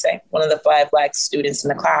class, I should say, one of the 5 Black students in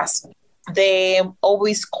the class, they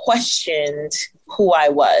always questioned who I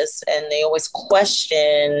was. And they always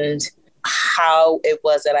questioned how it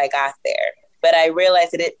was that I got there. But I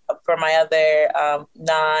realized that for my other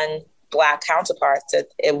non-Black counterparts, that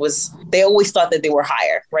they always thought that they were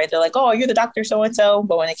higher, right? They're like, oh, you're the doctor so-and-so.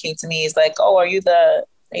 But when it came to me, it's like, oh, are you the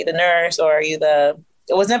nurse, or are you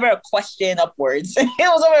it was never a question upwards. It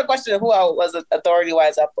was never a question of who I was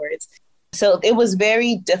authority-wise upwards. So it was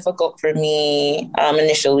very difficult for me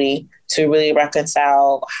initially to really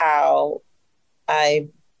reconcile how I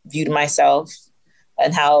viewed myself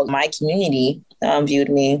and how my community viewed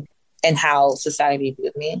me, and how society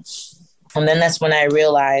viewed me. And then that's when I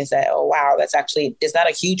realized that, oh, wow, it's not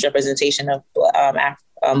a huge representation of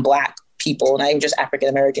Black people, not even just African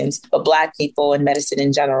Americans, but Black people in medicine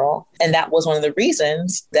in general. And that was one of the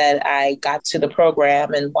reasons that I got to the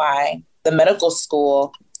program, and why the medical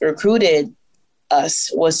school recruited us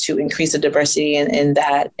was to increase the diversity in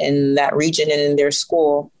that region and in their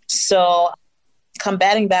school. So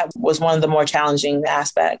combating that was one of the more challenging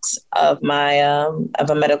aspects of my of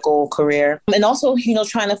a medical career. And also,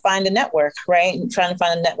 trying to find a network, right? Trying to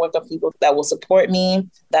find a network of people that will support me,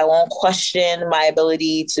 that won't question my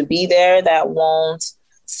ability to be there, that won't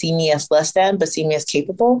see me as less than, but see me as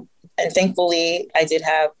capable. And thankfully, I did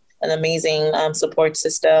have an amazing support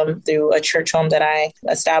system through a church home that I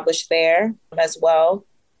established there as well.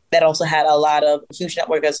 That also had a lot of huge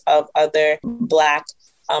network of other Black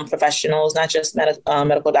professionals, not just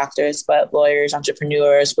medical doctors, but lawyers,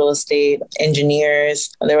 entrepreneurs, real estate, engineers.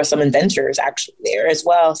 There were some inventors actually there as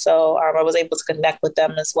well. So I was able to connect with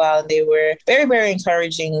them as well. They were very, very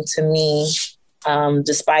encouraging to me,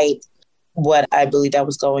 despite what I believed I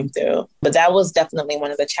was going through. But that was definitely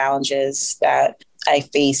one of the challenges that I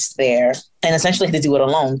faced there, and essentially had to do it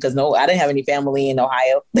alone because I didn't have any family in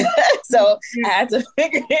Ohio. So I had to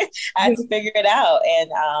figure it out.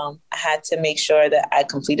 And I had to make sure that I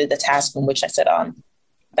completed the task from which I set on.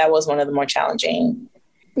 That was one of the more challenging.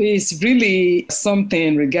 It's really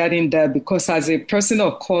something regarding that, because as a person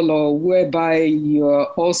of color, whereby you're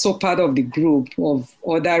also part of the group of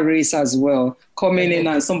other race as well, coming in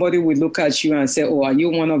and somebody will look at you and say, oh, are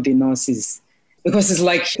you one of the nurses? Because it's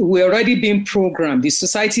like we're already being programmed. The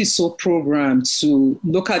society is so programmed to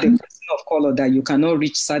look at the person of color that you cannot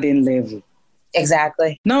reach certain level.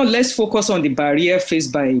 Exactly. Now let's focus on the barrier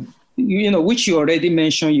faced by, which you already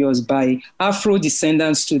mentioned yours, by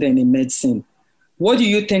Afro-descendant students in medicine. What do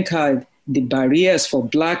you think are the barriers for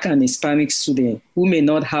Black and Hispanic students who may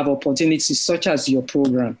not have opportunities such as your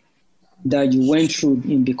program that you went through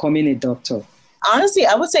in becoming a doctor? Honestly,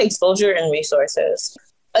 I would say exposure and resources.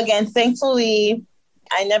 Again, thankfully,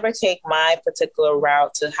 I never take my particular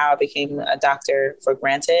route to how I became a doctor for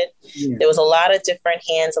granted. Yeah. There was a lot of different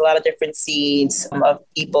hands, a lot of different seeds of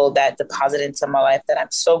people that deposited into my life that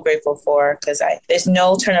I'm so grateful for, because there's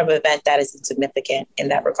no turn of event that is insignificant in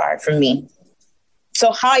that regard for me.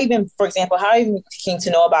 So how I even came to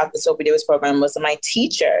know about the Sophie Davis program was my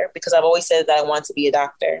teacher, because I've always said that I want to be a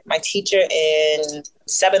doctor. My teacher in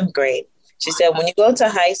 7th grade, she said, when you go to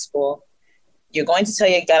high school, you're going to tell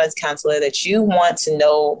your guidance counselor that you want to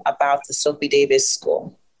know about the Sophie Davis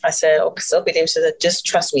School. I said, okay, Sophie Davis. She said, just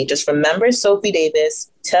trust me. Just remember Sophie Davis.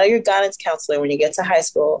 Tell your guidance counselor when you get to high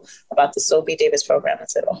school about the Sophie Davis program. I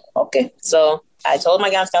said, oh, okay. So I told my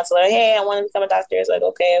guidance counselor, hey, I want to become a doctor. It's like,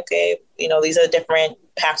 okay. These are the different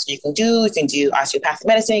paths you can do. You can do osteopathic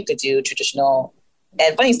medicine. You could do traditional.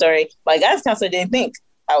 And funny story, my guidance counselor didn't think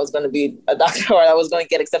I was going to be a doctor or I was going to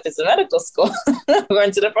get accepted to medical school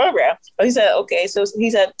going to the program. But he said, okay. So he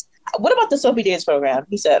said, what about the Sophie Davis program?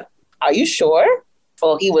 He said, are you sure?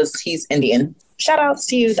 Well, he's Indian. Shout outs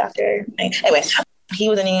to you, doctor. Anyway, he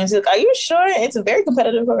was Indian. He's like, are you sure? It's a very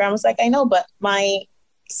competitive program. I was like, I know, but my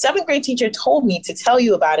 7th grade teacher told me to tell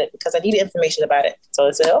you about it because I needed information about it. So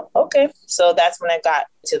I said, oh, okay. So that's when I got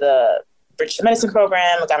to the British medicine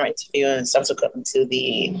program. I got my interview and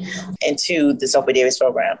subsequently into the Sophie Davis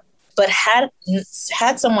program. But had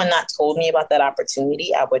someone not told me about that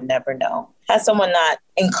opportunity, I would never know. Had someone not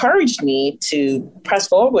encouraged me to press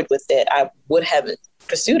forward with it, I would have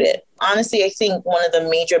pursued it. Honestly, I think one of the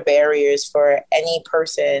major barriers for any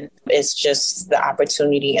person is just the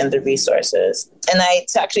opportunity and the resources. And I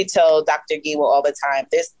actually tell Dr. Giwa all the time,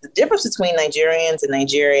 there's the difference between Nigerians in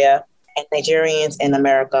Nigeria and Nigerians in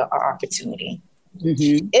America are opportunity.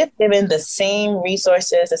 Mm-hmm. If given the same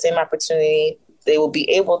resources, the same opportunity, they will be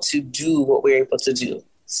able to do what we're able to do.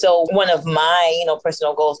 So one of my,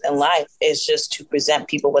 personal goals in life is just to present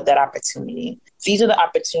people with that opportunity. These are the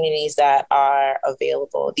opportunities that are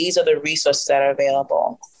available. These are the resources that are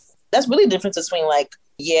available. That's really the difference between like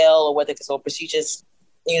Yale or whether it's so prestigious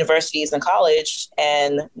universities and college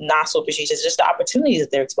and not so prestigious, just the opportunities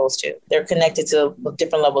that they're exposed to. They're connected to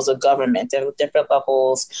different levels of government, different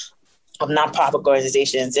levels of nonprofit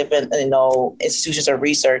organizations, different, institutions of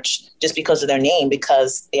research just because of their name,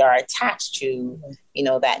 because they are attached to,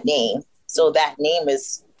 that name. So that name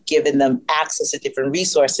is giving them access to different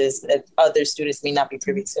resources that other students may not be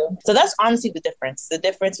privy to. So that's honestly the difference. The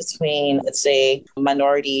difference between, let's say,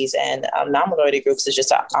 minorities and non-minority groups is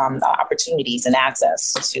just opportunities and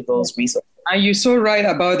access to those resources. And you're so right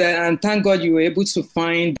about that. And thank God you were able to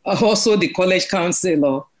find also the college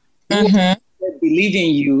counselor who believe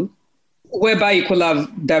in you, whereby you could have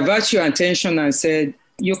diverted your attention and said,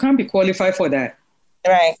 you can't be qualified for that.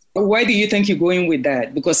 Right. Why do you think you're going with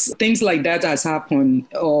that? Because things like that has happened,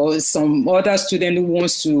 or some other student who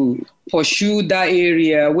wants to pursue that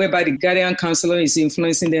area whereby the guardian counselor is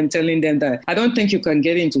influencing them, telling them that I don't think you can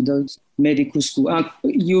get into those medical school. And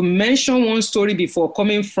you mentioned one story before,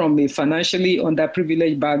 coming from a financially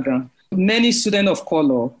underprivileged background. Many students of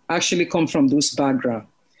color actually come from those backgrounds.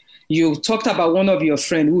 You talked about one of your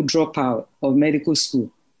friends who dropped out of medical school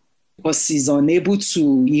because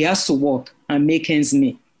he has to work and make ends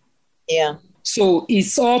meet. Yeah. So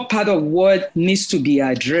it's all part of what needs to be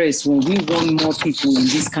addressed when we want more people in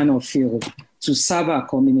this kind of field to serve our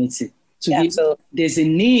community. There's a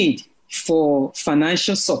need for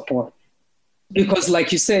financial support because,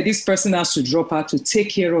 like you said, this person has to drop out to take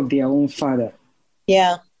care of their own father.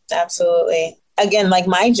 Yeah, absolutely. Again, like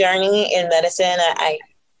my journey in medicine,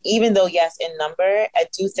 even though, yes, in number, I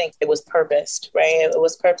do think it was purposed, right? It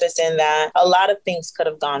was purposed in that a lot of things could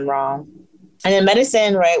have gone wrong. And in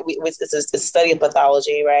medicine, right, it's a study of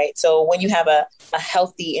pathology, right? So when you have a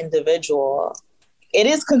healthy individual, it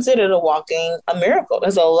is considered a miracle.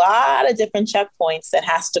 There's a lot of different checkpoints that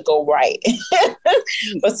has to go right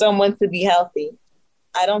for someone to be healthy.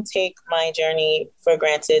 I don't take my journey for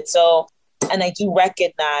granted. And I do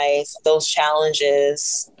recognize those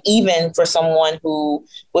challenges, even for someone who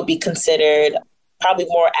would be considered probably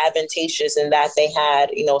more advantageous in that they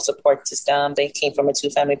had, support system. They came from a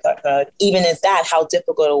 2-family background. Even at that, how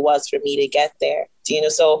difficult it was for me to get there.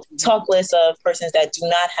 So talk list of persons that do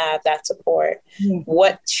not have that support,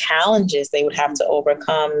 what challenges they would have to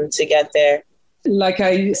overcome to get there. Like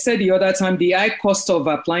I said the other time, the high cost of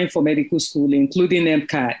applying for medical school, including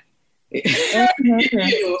MCAT.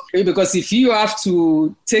 Because if you have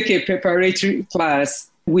to take a preparatory class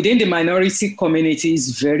within the minority community,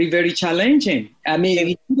 is very, very challenging. I mean,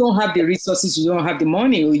 if you don't have the resources, you don't have the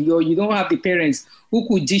money, or you don't have the parents who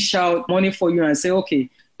could dish out money for you and say, okay,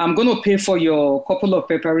 I'm going to pay for your couple of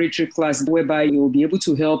preparatory classes whereby you'll be able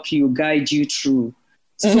to help you, guide you through.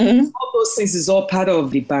 So all those things is all part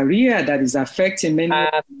of the barrier that is affecting many.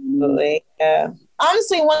 Absolutely, yeah.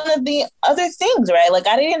 Honestly, one of the other things, right? Like,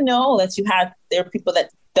 I didn't know that there are people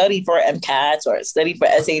that study for MCATs or study for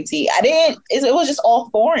SAT. It was just all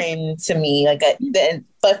foreign to me. Like,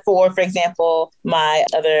 but for example, my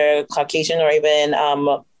other Caucasian or even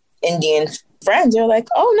Indian friends, they're like,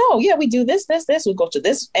 oh no, yeah, we do this. We go to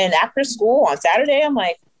this. And after school on Saturday, I'm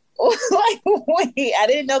like, wait, I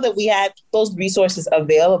didn't know that we had those resources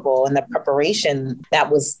available and the preparation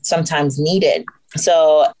that was sometimes needed.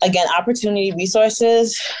 So again, opportunity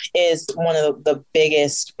resources is one of the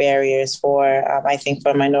biggest barriers for, I think,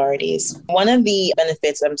 for minorities. One of the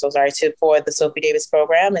benefits, for the Sophie Davis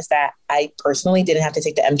program is that I personally didn't have to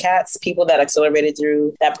take the MCATs. People that accelerated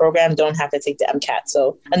through that program don't have to take the MCAT.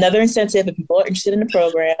 So another incentive, if people are interested in the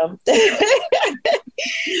program,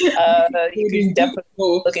 you can definitely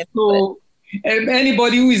look into it.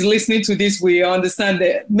 Anybody who is listening to this will understand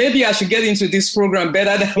that maybe I should get into this program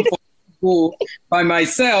better than go by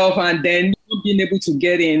myself and then not being able to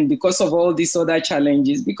get in because of all these other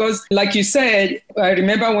challenges. Because like you said, I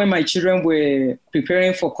remember when my children were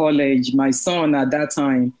preparing for college, my son at that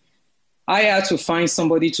time, I had to find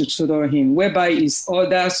somebody to tutor him, whereby his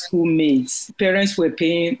other schoolmates, parents were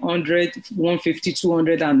paying 100, 150,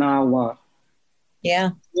 200 an hour.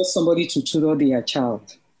 Yeah. Just somebody to tutor their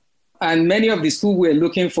child. And many of the schools we're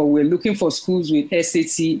looking for schools with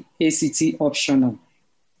SAT, ACT optional.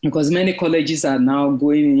 Because many colleges are now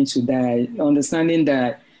going into that, understanding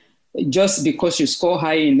that just because you score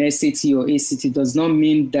high in SAT or ACT does not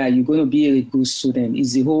mean that you're going to be a good student.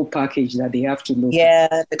 It's the whole package that they have to look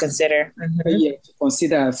at. To consider. Yeah, to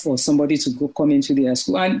consider for somebody to come into their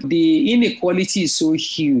school. And the inequality is so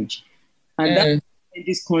huge. And that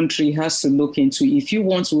this country has to look into. If you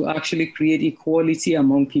want to actually create equality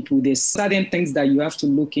among people, there's certain things that you have to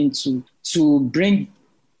look into to bring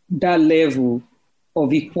that level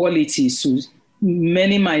of equality to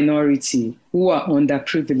many minority who are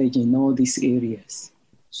underprivileged in all these areas.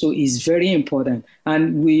 So it's very important.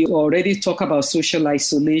 And we already talk about social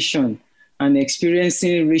isolation and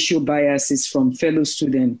experiencing racial biases from fellow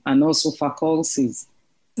students and also faculties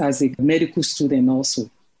as a medical student also.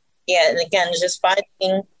 Yeah, and again, it's just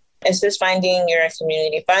finding your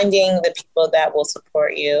community, finding the people that will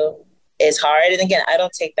support you is hard. And again, I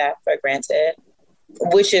don't take that for granted,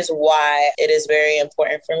 which is why it is very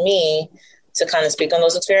important for me to kind of speak on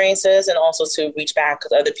those experiences and also to reach back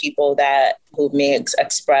to other people who may have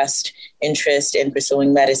expressed interest in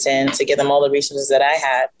pursuing medicine, to give them all the resources that I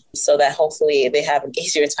had so that hopefully they have an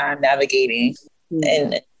easier time navigating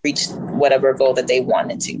and reach whatever goal that they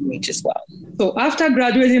wanted to reach as well. So after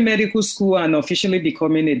graduating medical school and officially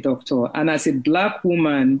becoming a doctor, and as a Black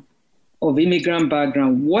woman of immigrant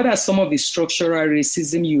background, what are some of the structural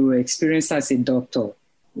racism you experienced as a doctor?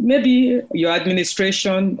 Maybe your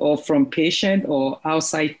administration or from patient or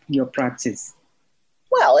outside your practice?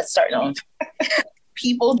 Well, let's start on.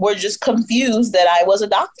 People were just confused that I was a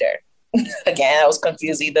doctor. Again, I was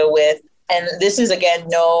confused and this is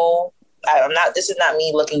this is not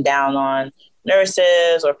me looking down on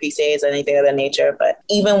nurses or PCAs or anything of that nature. But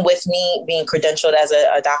even with me being credentialed as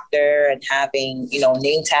a doctor and having,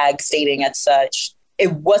 name tag stating as such,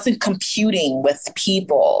 it wasn't computing with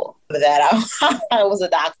people that I was a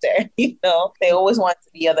doctor. They always want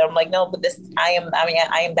to be other. I'm like, no, but I am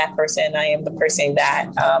that person. I am the person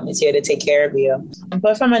that is here to take care of you.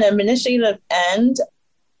 But from an administrative end,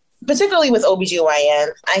 particularly with OBGYN,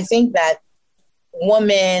 I think that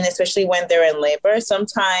women, especially when they're in labor,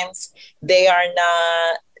 sometimes their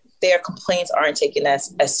complaints aren't taken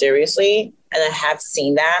as seriously. And I have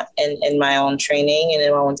seen that in my own training and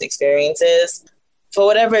in my own experiences. For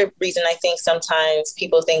whatever reason, I think sometimes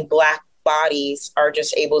people think Black bodies are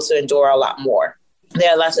just able to endure a lot more.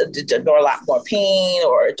 They're allowed to endure a lot more pain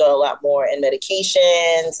or endure a lot more in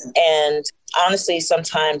medications. And honestly,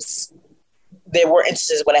 sometimes there were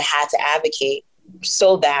instances when I had to advocate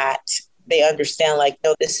so that they understand, like,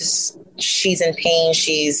 no, she's in pain.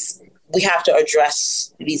 We have to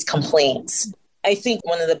address these complaints. I think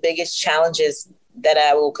one of the biggest challenges that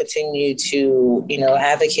I will continue to,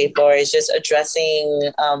 advocate for is just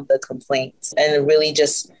addressing the complaints and really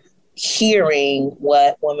just hearing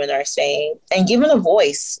what women are saying and giving a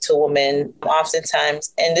voice to women.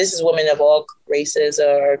 Oftentimes, and this is women of all races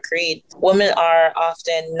or creed, women are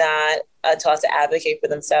often not taught to advocate for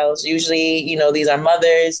themselves. Usually, these are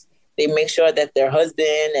mothers. They make sure that their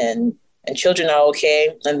husband and children are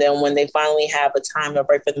okay. And then when they finally have a time of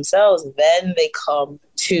break for themselves, then they come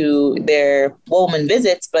to their woman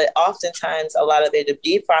visits. But oftentimes, a lot of their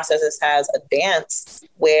disease processes has advanced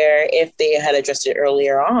where if they had addressed it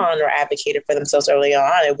earlier on or advocated for themselves earlier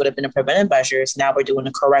on, it would have been a preventive measure. So now we're doing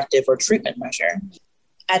a corrective or treatment measure.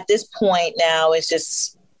 At this point now,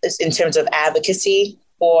 it's in terms of advocacy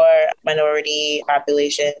for minority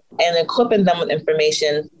population and equipping them with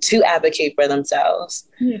information to advocate for themselves.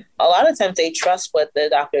 Yeah. A lot of times they trust what the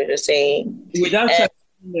doctors are saying. Without trusting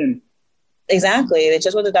them. Exactly. They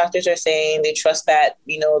trust what the doctors are saying. They trust that,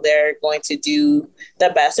 they're going to do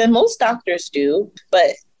the best. And most doctors do,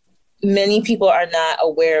 but many people are not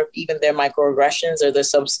aware of even their microaggressions or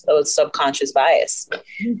the subconscious bias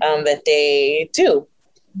that they do.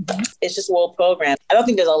 Mm-hmm. It's just well programmed. I don't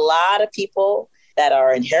think there's a lot of people that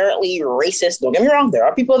are inherently racist. Don't get me wrong. There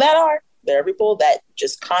are people that are. There are people that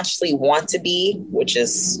just consciously want to be, which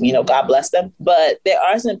is, God bless them. But there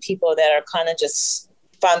are some people that are kind of just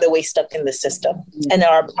found their way stuck in the system. Mm-hmm. And there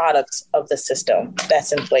are products of the system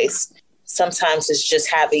that's in place. Sometimes it's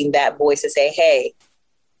just having that voice to say, hey,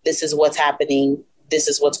 this is what's happening. This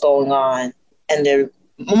is what's going on. And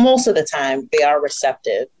most of the time, they are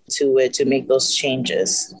receptive to it to make those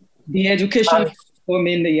changes. The education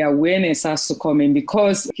the awareness has to come in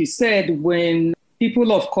because like you said, when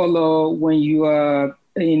people of color, when you are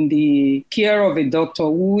in the care of a doctor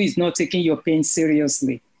who is not taking your pain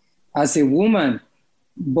seriously as a woman,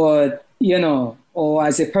 but, or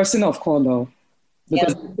as a person of color,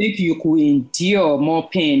 because I think you could endure more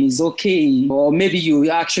pain is okay, or maybe you're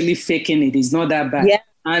actually faking it. It's not that bad. Yeah.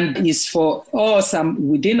 And it's for us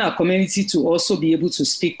within our community to also be able to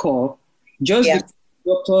speak up. Just because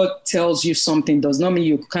doctor tells you something does not mean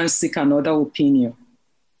you can't seek another opinion.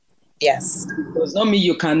 Yes. It does not mean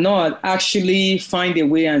you cannot actually find a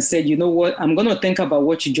way and say, you know what, I'm going to think about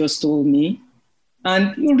what you just told me.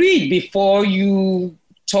 And read before you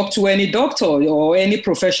talk to any doctor or any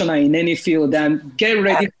professional in any field and get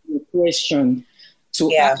ready for the question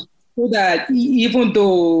to ask, so that even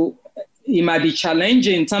though it might be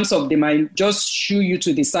challenging in terms of they might just shoo you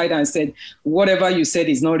to the side and said, whatever you said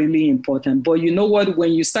is not really important. But you know what?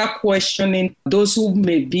 When you start questioning those who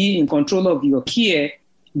may be in control of your care,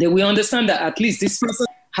 they will understand that at least this person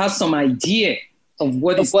has some idea of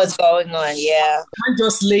what's going on. Yeah. You can't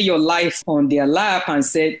just lay your life on their lap and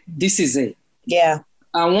say, this is it. Yeah.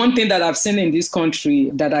 And one thing that I've seen in this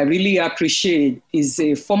country that I really appreciate is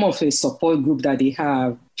a form of a support group that they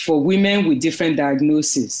have for women with different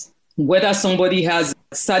diagnoses. Whether somebody has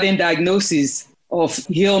a certain diagnosis of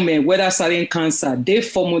ailment, whether certain cancer, they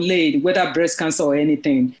formulate, whether breast cancer or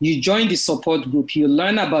anything, you join the support group, you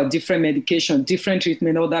learn about different medication, different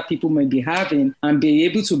treatment other people may be having, and be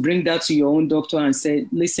able to bring that to your own doctor and say,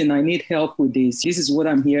 listen, I need help with this. This is what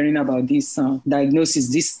I'm hearing about this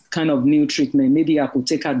diagnosis, this kind of new treatment. Maybe I could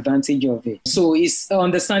take advantage of it. So it's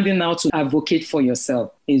understanding how to advocate for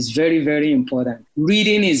yourself is very, very important.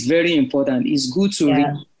 Reading is very important. It's good to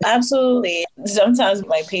read. Absolutely. Sometimes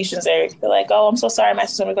my patients are like, oh, I'm so sorry I'm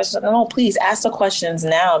asking so many questions. No, please ask the questions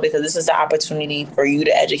now because this is the opportunity for you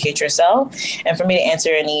to educate yourself and for me to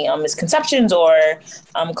answer any misconceptions or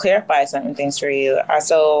clarify certain things for you.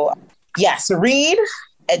 So yes, read,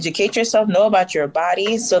 educate yourself, know about your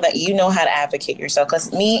body so that you know how to advocate yourself.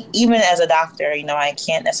 Because me, even as a doctor, I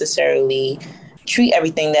can't necessarily treat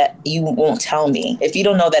everything that you won't tell me. If you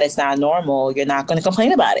don't know that it's not normal, you're not going to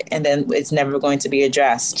complain about it. And then it's never going to be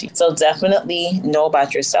addressed. So definitely know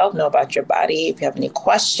about yourself, know about your body. If you have any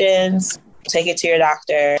questions, take it to your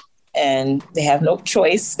doctor and they have no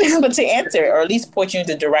choice but to answer, or at least point you in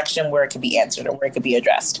the direction where it can be answered or where it could be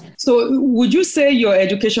addressed. So would you say your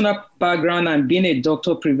educational background and being a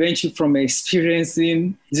doctor prevents you from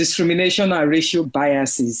experiencing discrimination and racial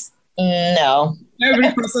biases? No.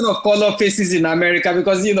 Every person of color faces in America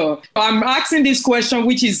because, I'm asking this question,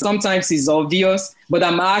 which is sometimes is obvious, but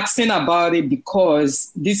I'm asking about it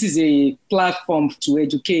because this is a platform to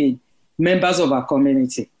educate members of our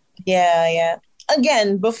community. Yeah.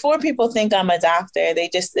 Again, before people think I'm a doctor, they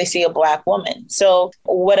see a Black woman. So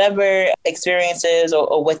whatever experiences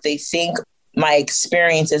or what they think my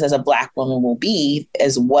experiences as a Black woman will be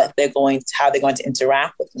is how they're going to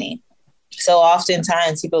interact with me. So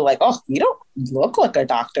oftentimes people are like, oh, you don't look like a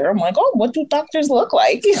doctor. I'm like, oh, what do doctors look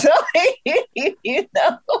like? You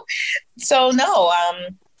know? So no,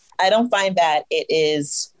 I don't find that it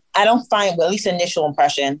is, I don't find, well, at least initial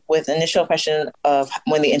impression of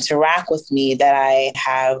when they interact with me, that I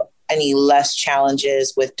have any less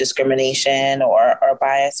challenges with discrimination or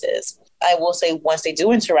biases. I will say once they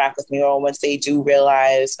do interact with me, or once they do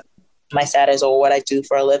realize my status or what I do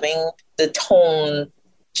for a living, the tone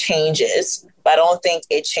changes, but I don't think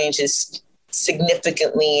it changes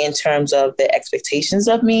significantly in terms of the expectations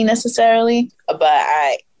of me necessarily. But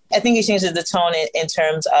I think it changes the tone in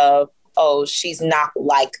terms of, oh, she's not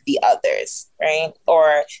like the others, right?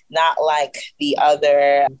 Or not like the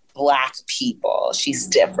other Black people. She's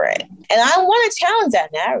different. And I want to challenge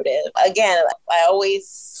that narrative. Again,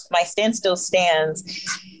 my stance still stands.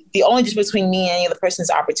 The only difference between me and any other person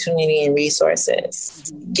is opportunity and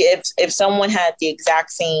resources. If someone had the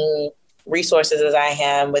exact same resources as I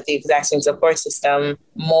am with the exact same support system,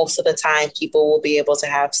 most of the time people will be able to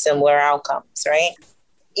have similar outcomes, right?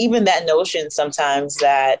 Even that notion sometimes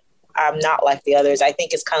that I'm not like the others, I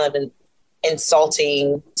think is kind of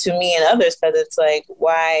insulting to me and others, because it's like,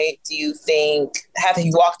 why do you think, having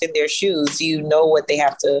you walked in their shoes, do you know what they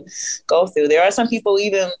have to go through? There are some people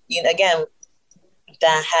even, again,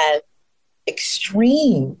 that had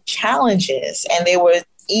extreme challenges, and they were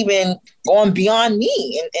even going beyond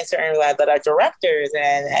me in certain ways, that are directors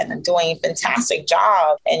and doing a fantastic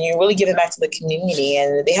job, and you're really giving back to the community,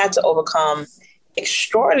 and they had to overcome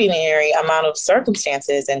extraordinary amount of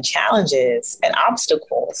circumstances and challenges and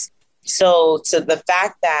obstacles. So the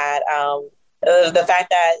fact that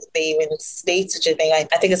they even state such a thing, I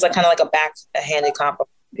think it's like kind of like a backhanded compliment.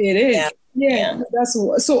 It is. Yeah.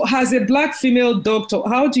 So as a Black female doctor,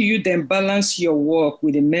 how do you then balance your work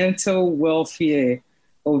with the mental welfare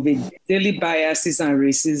of the daily biases and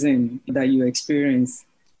racism that you experience?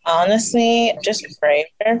 Honestly, just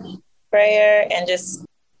prayer, and just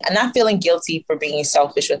not feeling guilty for being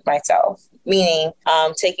selfish with myself. Meaning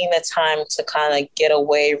taking the time to kind of get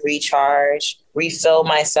away, recharge, refill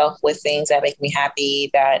myself with things that make me happy,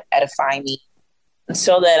 that edify me,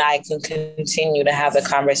 so that I can continue to have the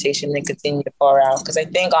conversation and continue to pour out. Because I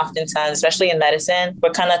think oftentimes, especially in medicine, we're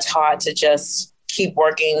kind of taught to just keep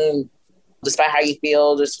working despite how you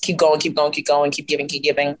feel, just keep going, keep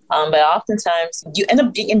giving. But oftentimes you end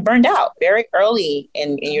up getting burned out very early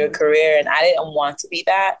in your career. And I didn't want to be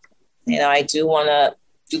that. I do want to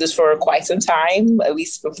do this for quite some time, at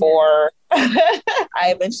least before I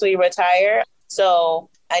eventually retire. So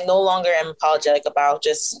I no longer am apologetic about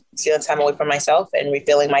just stealing time away from myself and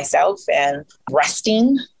refilling myself and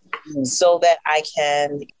resting so that I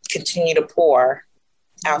can continue to pour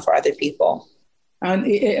out for other people.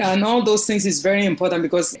 And all those things is very important,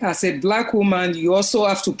 because as a Black woman, you also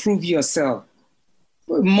have to prove yourself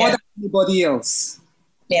more than anybody else.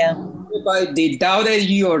 Yeah. They doubted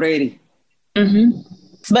you already. Mm-hmm.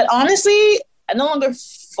 But honestly, I no longer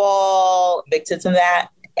fall victim to that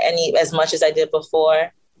as much as I did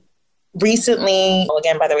before. Recently,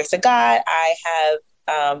 again, by the grace of God, I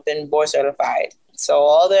have been board certified. So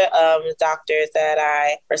all the doctors that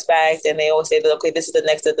I respect, and they always say that, okay, this is the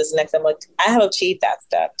next step, this is the next step. Like, I have achieved that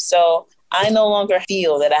step. So I no longer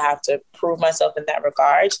feel that I have to prove myself in that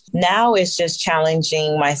regard. Now it's just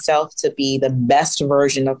challenging myself to be the best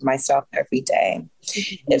version of myself every day.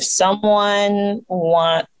 Mm-hmm. If someone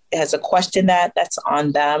has a question that's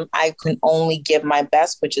on them, I can only give my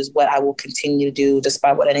best, which is what I will continue to do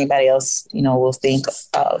despite what anybody else, will think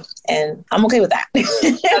of. And I'm okay with that.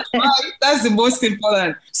 That's the most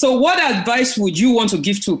important. So what advice would you want to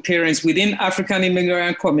give to parents within African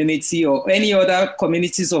immigrant community or any other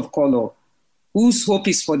communities of color whose hope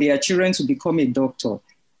is for their children to become a doctor?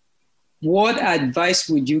 What advice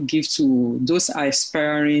would you give to those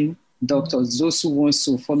aspiring doctors, those who want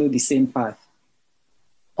to follow the same path?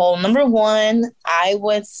 Well, number one, I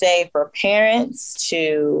would say for parents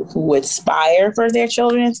who aspire for their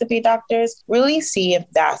children to be doctors, really see if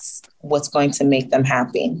that's what's going to make them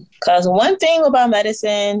happy. Because one thing about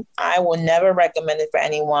medicine, I will never recommend it for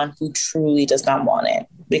anyone who truly does not want it.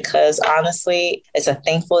 Because honestly, it's a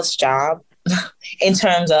thankless job in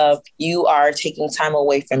terms of you are taking time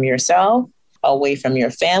away from yourself, away from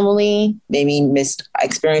your family, maybe missed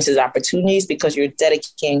experiences, opportunities, because you're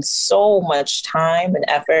dedicating so much time and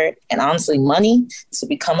effort and honestly money to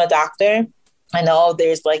become a doctor. I know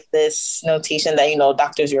there's like this notation that,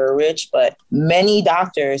 doctors are rich, but many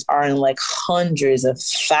doctors are in like hundreds of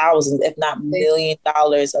thousands, if not $1 million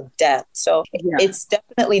of debt. So It's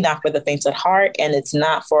definitely not for the faint of heart, and it's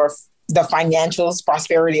not for the financial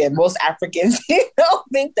prosperity that most Africans don't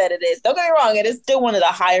think that it is. Don't get me wrong, it is still one of the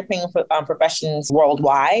higher paying professions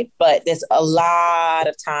worldwide, but there's a lot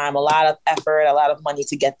of time, a lot of effort, a lot of money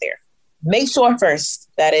to get there. Make sure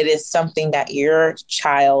first that it is something that your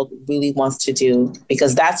child really wants to do,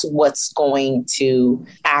 because that's what's going to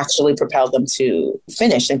actually propel them to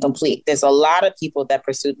finish and complete. There's a lot of people that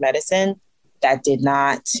pursued medicine that did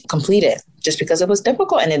not complete it just because it was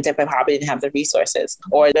difficult and they probably didn't have the resources,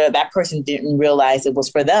 or that person didn't realize it was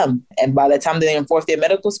for them. And by the time they're in fourth year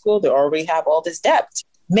medical school, they already have all this debt.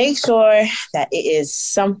 Make sure that it is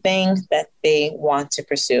something that they want to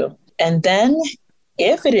pursue. And then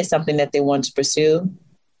if it is something that they want to pursue,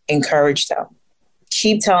 encourage them.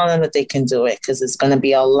 Keep telling them that they can do it, because there's going to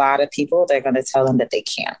be a lot of people that are going to tell them that they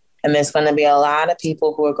can't. And there's going to be a lot of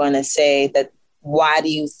people who are going to say that, why do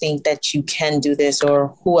you think that you can do this, or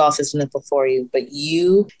who else has done it before you? But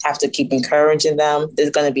you have to keep encouraging them. There's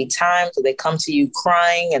going to be times where they come to you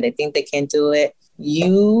crying and they think they can't do it.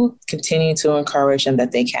 You continue to encourage them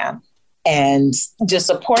that they can, and just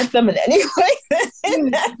support them in any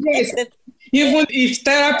way. Yes. Even if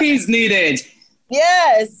therapy is needed.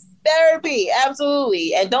 Yes, therapy,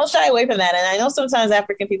 absolutely. And don't shy away from that. And I know sometimes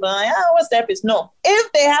African people are like, oh, what's therapy? No.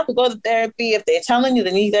 If they have to go to therapy, if they're telling you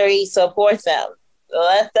they need therapy, support them.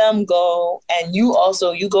 Let them go. And you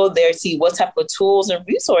go there, see what type of tools and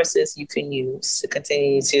resources you can use to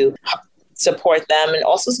continue to support them, and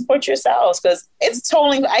also support yourselves, because I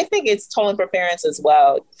think it's tolling for parents as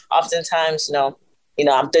well. Oftentimes,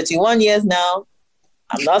 I'm 31 years now.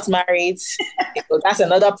 I'm not married. That's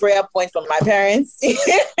another prayer point from my parents. They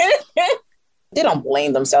don't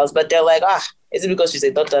blame themselves, but they're like, is it because she's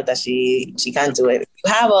a doctor that she can't do it?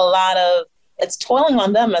 You have it's toiling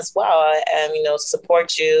on them as well, and, to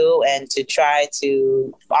support you and to try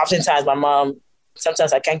to, oftentimes my mom,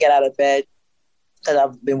 sometimes I can't get out of bed because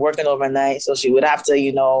I've been working overnight. So she would have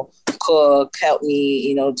to, cook, help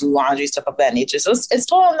me, do laundry, stuff of that nature. So it's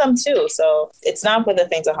toll on them too. So it's not for the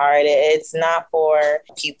faint of heart. It's not for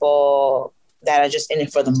people that are just in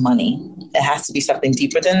it for the money. It has to be something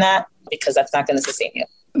deeper than that, because that's not going to sustain you.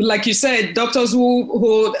 Like you said, doctors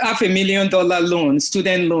who have $1 million loan,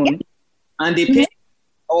 student loan, and they pay,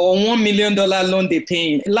 or $1 million loan they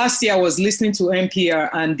pay. Last year I was listening to NPR,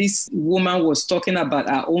 and this woman was talking about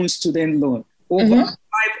her own student loan. Over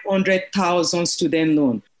 500,000 student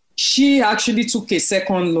loan. She actually took a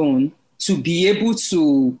second loan to be able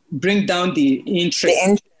to bring down the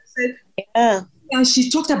interest. Yeah. And she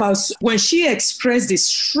talked about when she expressed the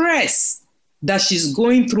stress that she's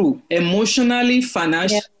going through emotionally,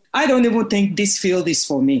 financially. Yeah. I don't even think this field is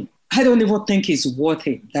for me. I don't even think it's worth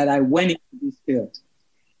it that I went into this field.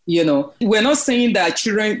 We're not saying that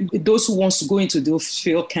children, those who want to go into this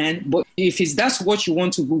field can, but if that's what you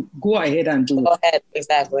want to do, go ahead and do it. Go ahead,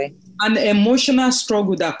 exactly. An emotional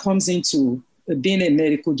struggle that comes into being a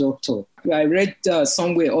medical doctor. I read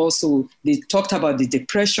somewhere also, they talked about the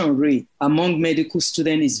depression rate among medical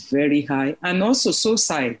students is very high, and also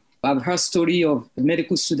suicide. I've heard story of a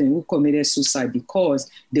medical student who committed suicide because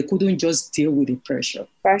they couldn't just deal with the pressure.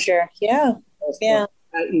 Yeah.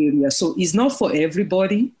 Area. So it's not for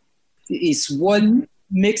everybody. It's what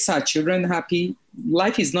makes our children happy.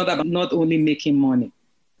 Life is not about not only making money.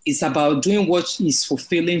 It's about doing what is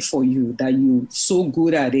fulfilling for you, that you're so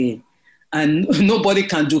good at it. And nobody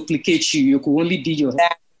can duplicate you. You can only be your...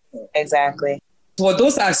 Exactly. For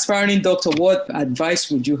those aspiring doctors, what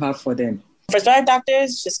advice would you have for them? For aspiring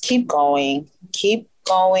doctors, just keep going. Keep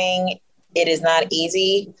going. It is not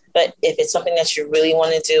easy, but if it's something that you really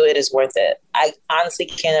want to do, it is worth it. I honestly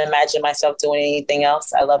can't imagine myself doing anything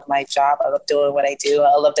else. I love my job. I love doing what I do.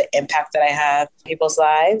 I love the impact that I have in people's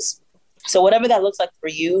lives. So whatever that looks like for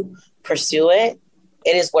you, pursue it.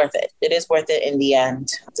 It is worth it. It is worth it in the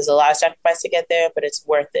end. There's a lot of sacrifice to get there, but it's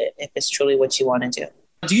worth it if it's truly what you want to do.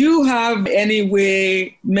 Do you have any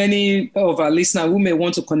way many of our listeners who may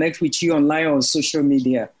want to connect with you online or social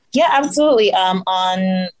media? Yeah, absolutely.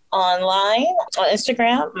 Online on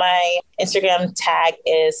Instagram. My Instagram tag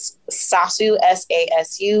is Sasu,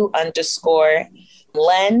 SASU _lens,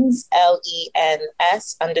 LENS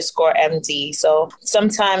 _MD. So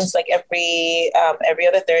sometimes like every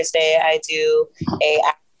other Thursday, I do a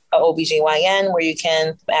OBGYN where you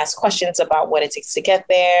can ask questions about what it takes to get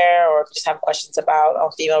there, or just have questions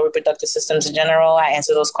about female reproductive systems in general. I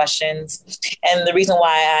answer those questions. And the reason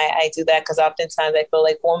why I do that, because oftentimes I feel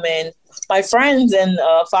like women, my friends and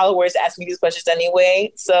followers ask me these questions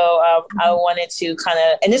anyway. So I wanted to kind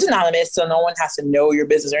of, and it's anonymous, so no one has to know your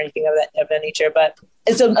business or anything of that nature. But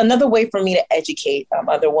another way for me to educate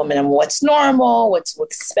other women on what's normal, what to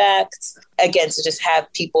expect. Again, to just have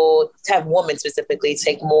women specifically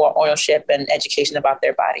take more ownership and education about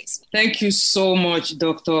their bodies. Thank you so much,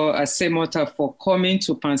 Dr. Asemota, for coming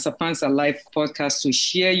to Pansa Pansa Live podcast to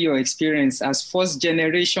share your experience as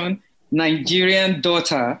first-generation Nigerian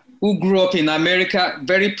daughter who grew up in America.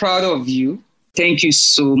 Very proud of you. Thank you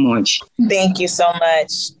so much. Thank you so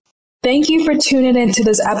much. Thank you for tuning in to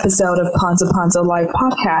this episode of Pansa Pansa Live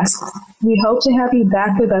podcast. We hope to have you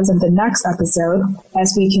back with us in the next episode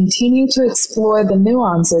as we continue to explore the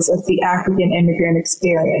nuances of the African immigrant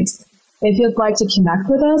experience. If you'd like to connect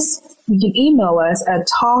with us, you can email us at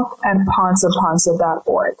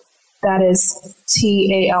talk@pansapansa.org. That is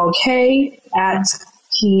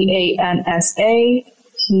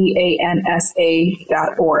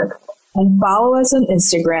talk@pansapansa.org. And follow us on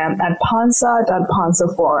Instagram at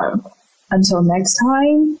pansa.pansaforum. Until next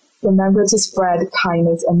time, remember to spread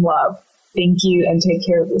kindness and love. Thank you and take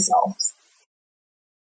care of yourselves.